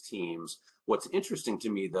on these teams. What's interesting to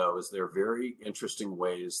me, though, is there are very interesting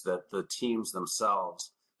ways that the teams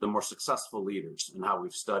themselves, the more successful leaders and how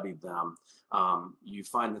we've studied them, you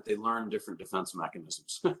find that they learn different defense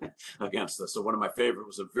mechanisms against this. So one of my favorite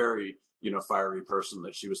was a very, fiery person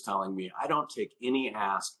that she was telling me, I don't take any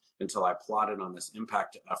ask until I plot it on this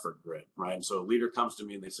impact to effort grid, right? And so a leader comes to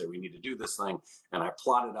me and they say, we need to do this thing. And I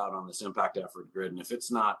plot it out on this impact effort grid. And if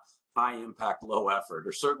it's not high impact, low effort,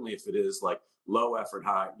 or certainly if it is like low effort,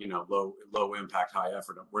 high, low impact, high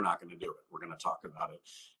effort, we're not going to do it. We're going to talk about it.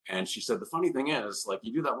 And she said, the funny thing is, like,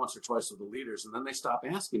 you do that once or twice with the leaders, and then they stop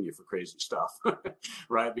asking you for crazy stuff,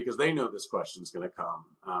 right? Because they know this question is going to come.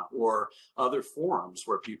 Or other forums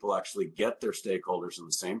where people actually get their stakeholders in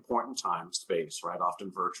the same point in time, space, right?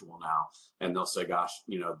 Often virtual now. And they'll say, gosh,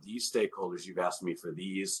 these stakeholders, you've asked me for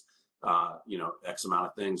these, X amount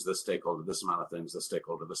of things, this stakeholder, this amount of things, this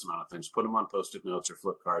stakeholder, this amount of things, put them on Post-it notes or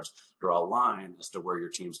flip cards, draw a line as to where your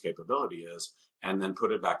team's capability is, and then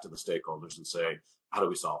put it back to the stakeholders and say, how do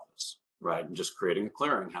we solve this, right? And just creating a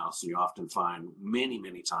clearinghouse. And you often find many,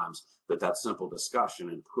 many times that simple discussion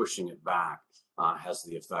and pushing it back has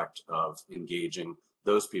the effect of engaging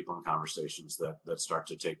those people in conversations that start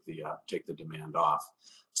to take the demand off.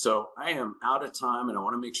 So I am out of time, and I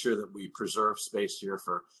want to make sure that we preserve space here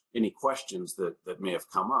for any questions that may have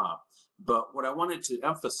come up. But what I wanted to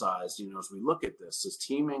emphasize, as we look at this, is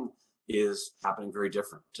teaming is happening very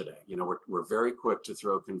different today. We're very quick to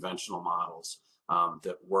throw conventional models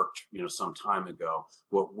that worked, some time ago.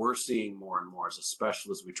 What we're seeing more and more, especially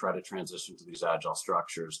as we try to transition to these agile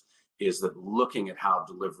structures, is that looking at how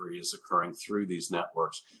delivery is occurring through these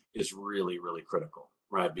networks is really, really critical,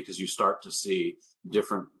 right? Because you start to see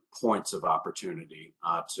different points of opportunity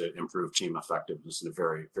to improve team effectiveness in a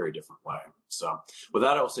very, very different way. So with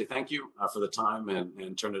that, I will say thank you for the time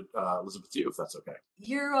and turn it, Elizabeth, to you, if that's okay.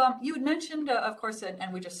 You had mentioned, of course,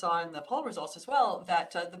 and we just saw in the poll results as well,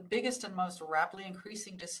 that the biggest and most rapidly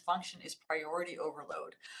increasing dysfunction is priority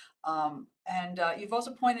overload. And you've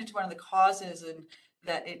also pointed to one of the causes, and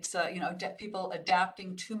that it's people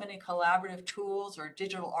adapting too many collaborative tools or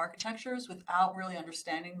digital architectures without really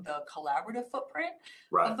understanding the collaborative footprint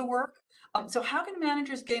of the work. So how can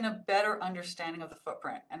managers gain a better understanding of the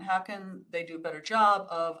footprint, and how can they do a better job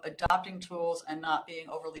of adopting tools and not being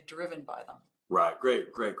overly driven by them? Right.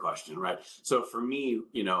 Great question. Right. So for me,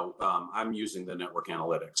 I'm using the network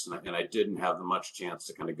analytics, and I didn't have much chance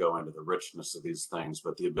to kind of go into the richness of these things,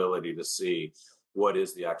 but the ability to see what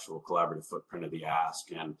is the actual collaborative footprint of the ask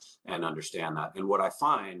and understand that. And what I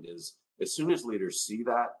find is, as soon as leaders see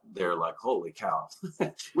that, they're like, holy cow,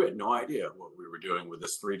 we had no idea what we were doing with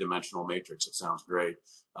this 3-dimensional matrix. It sounds great.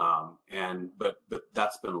 But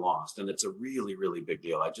that's been lost. And it's a really, really big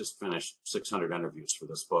deal. I just finished 600 interviews for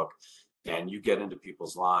this book. And you get into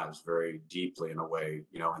people's lives very deeply in a way,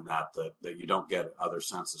 in that you don't get other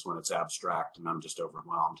senses when it's abstract and I'm just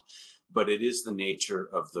overwhelmed. But it is the nature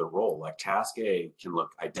of the role. Like task A can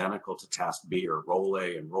look identical to task B, or role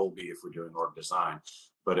A and role B if we're doing org design.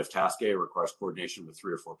 But if task A requires coordination with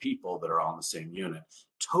 3 or 4 people that are all in the same unit,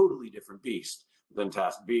 totally different beast than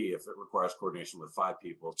task B if it requires coordination with 5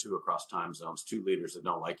 people, 2 across time zones, 2 leaders that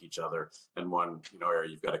don't like each other, and 1 area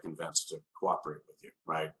you've got to convince to cooperate with you,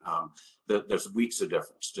 right? There's weeks of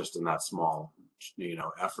difference just in that small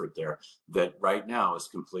effort there that right now is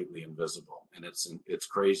completely invisible. And it's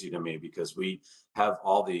crazy to me, because we have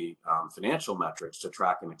all the financial metrics to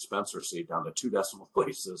track an expense receipt down to 2 decimal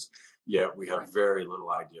places, yet we have very little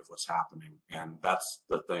idea of what's happening. And that's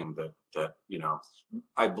the thing that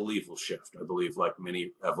I believe will shift. I believe, like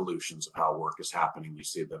many evolutions of how work is happening, you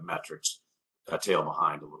see the metrics tail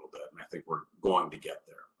behind a little bit. And I think we're going to get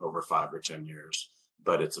there over 5 or 10 years,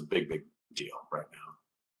 but it's a big, big deal right now.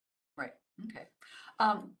 Right. Okay.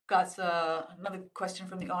 Got another question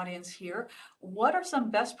from the audience here. What are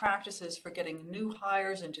some best practices for getting new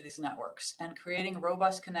hires into these networks and creating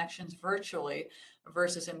robust connections virtually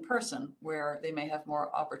versus in person, where they may have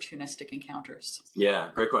more opportunistic encounters? Yeah,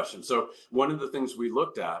 great question. So one of the things we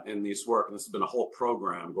looked at in these work, and this has been a whole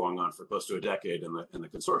program going on for close to a decade in the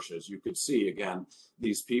consortia, is you could see, again,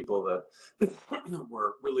 these people that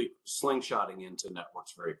were really slingshotting into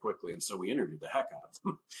networks very quickly. And so we interviewed the heck out of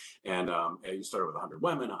them. And you started with 100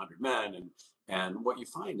 women, 100 men, and what you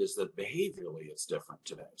find is that behaviorally it's different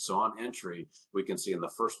today. So on entry, we can see in the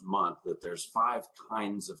first month that there's 5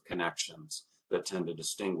 kinds of connections that tend to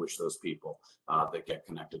distinguish those people that get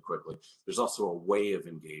connected quickly. There's also a way of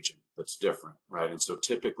engaging that's different, right? And so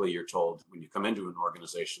typically you're told, when you come into an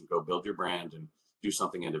organization, go build your brand and do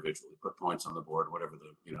something individually, put points on the board, whatever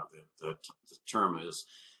the term is.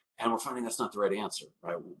 And we're finding that's not the right answer,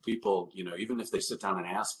 right? People, even if they sit down and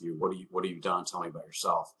ask you, what have you done? Tell me about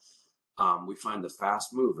yourself. We find the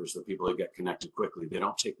fast movers, the people that get connected quickly, they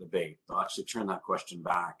don't take the bait. They'll actually turn that question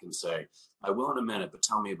back and say, I will in a minute, but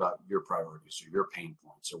tell me about your priorities or your pain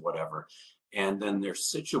points or whatever. And then they're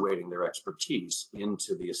situating their expertise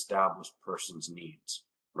into the established person's needs,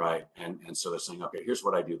 right? And so they're saying, okay, here's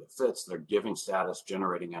what I do that fits. They're giving status,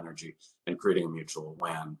 generating energy, and creating a mutual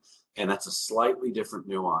win. And that's a slightly different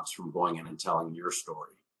nuance from going in and telling your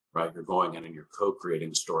story, right? You're going in and you're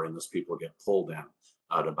co-creating a story, and those people get pulled in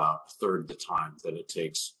at about a third the time that it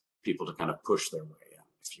takes people to kind of push their way in,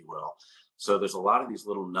 if you will. So there's a lot of these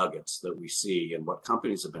little nuggets that we see, and what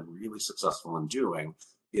companies have been really successful in doing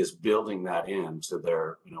is building that into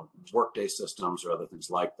their workday systems or other things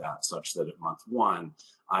like that, such that at month 1,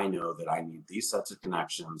 I know that I need these sets of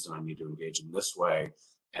connections and I need to engage in this way.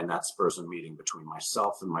 And that spurs a meeting between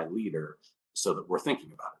myself and my leader so that we're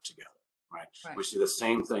thinking about it together. Right. We see the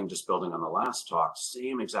same thing, just building on the last talk,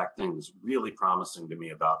 same exact thing is really promising to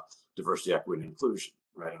me about diversity, equity, and inclusion,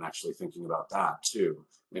 right? And actually thinking about that too,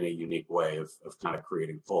 in a unique way of kind of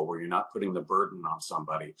creating pull, where you're not putting the burden on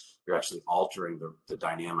somebody, you're actually altering the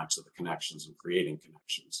dynamics of the connections and creating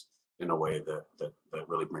connections in a way that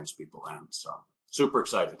really brings people in. So super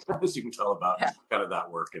excited, as you can tell, about kind of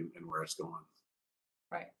that work and where it's going.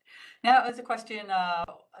 Right. Now, as a question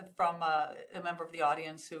from a member of the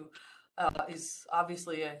audience who is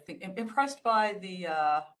obviously, I think, impressed by the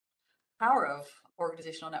power of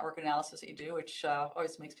organizational network analysis that you do, which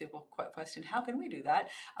always makes people quite question, how can we do that?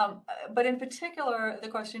 But in particular, the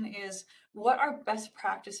question is, what are best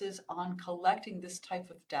practices on collecting this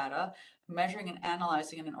type of data, measuring and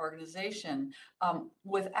analyzing in an organization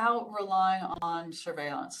without relying on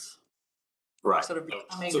surveillance? Right. Sort of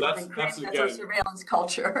becoming, so that's again, sort of surveillance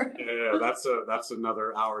culture. Yeah, that's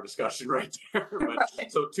another hour discussion right there. But,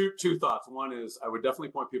 right. So two thoughts. One is I would definitely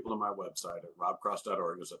point people to my website at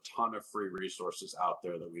robcross.org. There's a ton of free resources out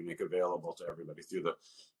there that we make available to everybody through the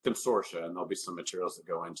consortia, and there'll be some materials that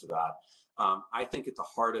go into that. I think at the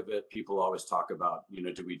heart of it, people always talk about,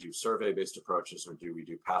 do we do survey-based approaches or do we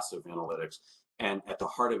do passive analytics? And at the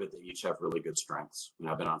heart of it, they each have really good strengths.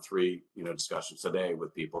 I've been on 3, discussions today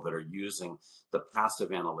with people that are using the passive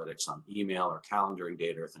analytics on email or calendaring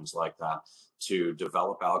data or things like that to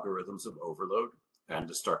develop algorithms of overload and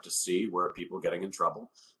to start to see where are people getting in trouble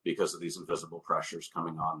because of these invisible pressures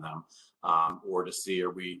coming on them, or to see are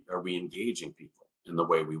we engaging people in the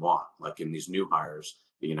way we want, like in these new hires.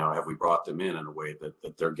 Have we brought them in a way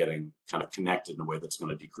that they're getting kind of connected in a way that's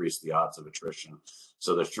going to decrease the odds of attrition?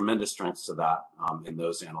 So there's tremendous strengths to that in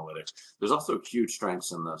those analytics. There's also huge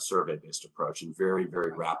strengths in the survey-based approach and very,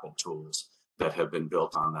 very rapid tools that have been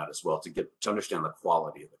built on that as well to understand the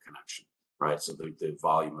quality of the connection, right? So the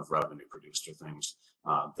volume of revenue produced are things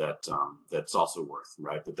that's also worth,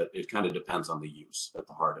 right? But that it kind of depends on the use at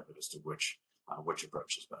the heart of it as to which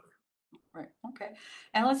approach is better. Right. Okay.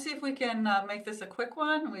 And let's see if we can make this a quick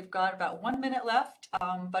one. We've got about 1 minute left,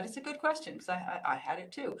 but it's a good question because I had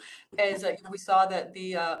it too. As we saw that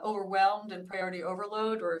the overwhelmed and priority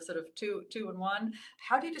overload were sort of two and one.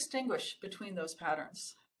 How do you distinguish between those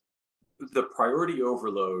patterns? The priority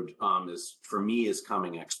overload for me is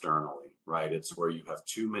coming externally, right? It's where you have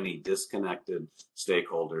too many disconnected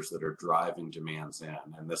stakeholders that are driving demands in.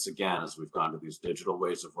 And this, again, as we've gone to these digital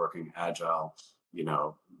ways of working, agile,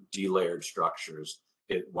 delayered structures,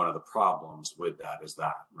 one of the problems with that is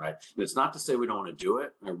that, right? And it's not to say we don't want to do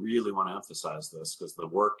it. I really want to emphasize this because the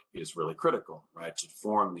work is really critical, right, to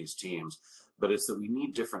form these teams. But it's that we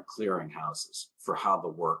need different clearinghouses for how the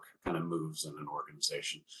work kind of moves in an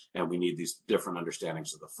organization. And we need these different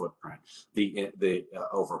understandings of the footprint. The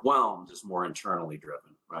overwhelmed is more internally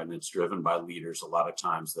driven, right? And it's driven by leaders a lot of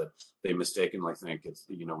times that they mistakenly think it's,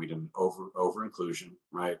 we didn't over inclusion,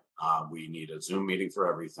 right? We need a Zoom meeting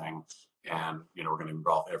for everything. And, we're going to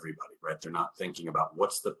involve everybody, right? They're not thinking about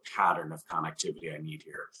what's the pattern of connectivity I need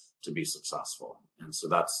here to be successful. And so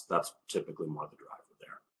that's typically more the driver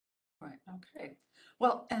there. Right. Okay.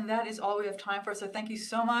 Well, and that is all we have time for. So thank you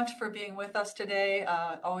so much for being with us today.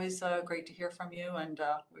 Always great to hear from you. And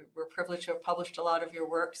we're privileged to have published a lot of your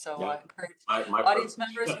work. So I encourage my audience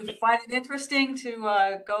members who find it interesting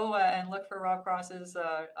to go and look for Rob Cross's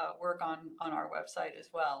work on our website as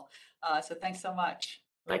well. So thanks so much.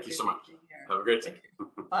 Thank you so much. Have a great day.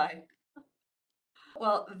 Bye.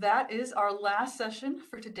 Well, that is our last session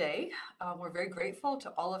for today. We're very grateful to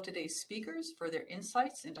all of today's speakers for their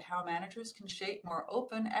insights into how managers can shape more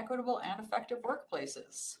open, equitable, and effective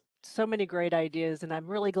workplaces. So many great ideas, and I'm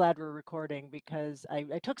really glad we're recording because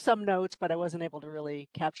I took some notes, but I wasn't able to really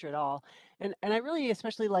capture it all. And I really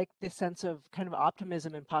especially like this sense of kind of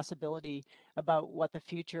optimism and possibility about what the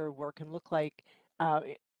future work can look like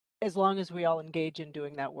as long as we all engage in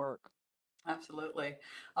doing that work. Absolutely.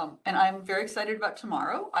 And I'm very excited about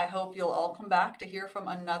tomorrow. I hope you'll all come back to hear from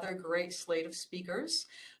another great slate of speakers.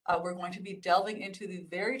 We're going to be delving into the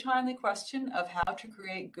very timely question of how to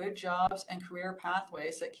create good jobs and career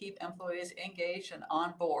pathways that keep employees engaged and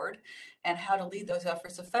on board, and how to lead those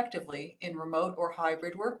efforts effectively in remote or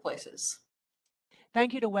hybrid workplaces.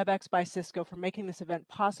 Thank you to WebEx by Cisco for making this event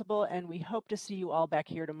possible, and we hope to see you all back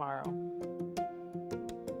here tomorrow.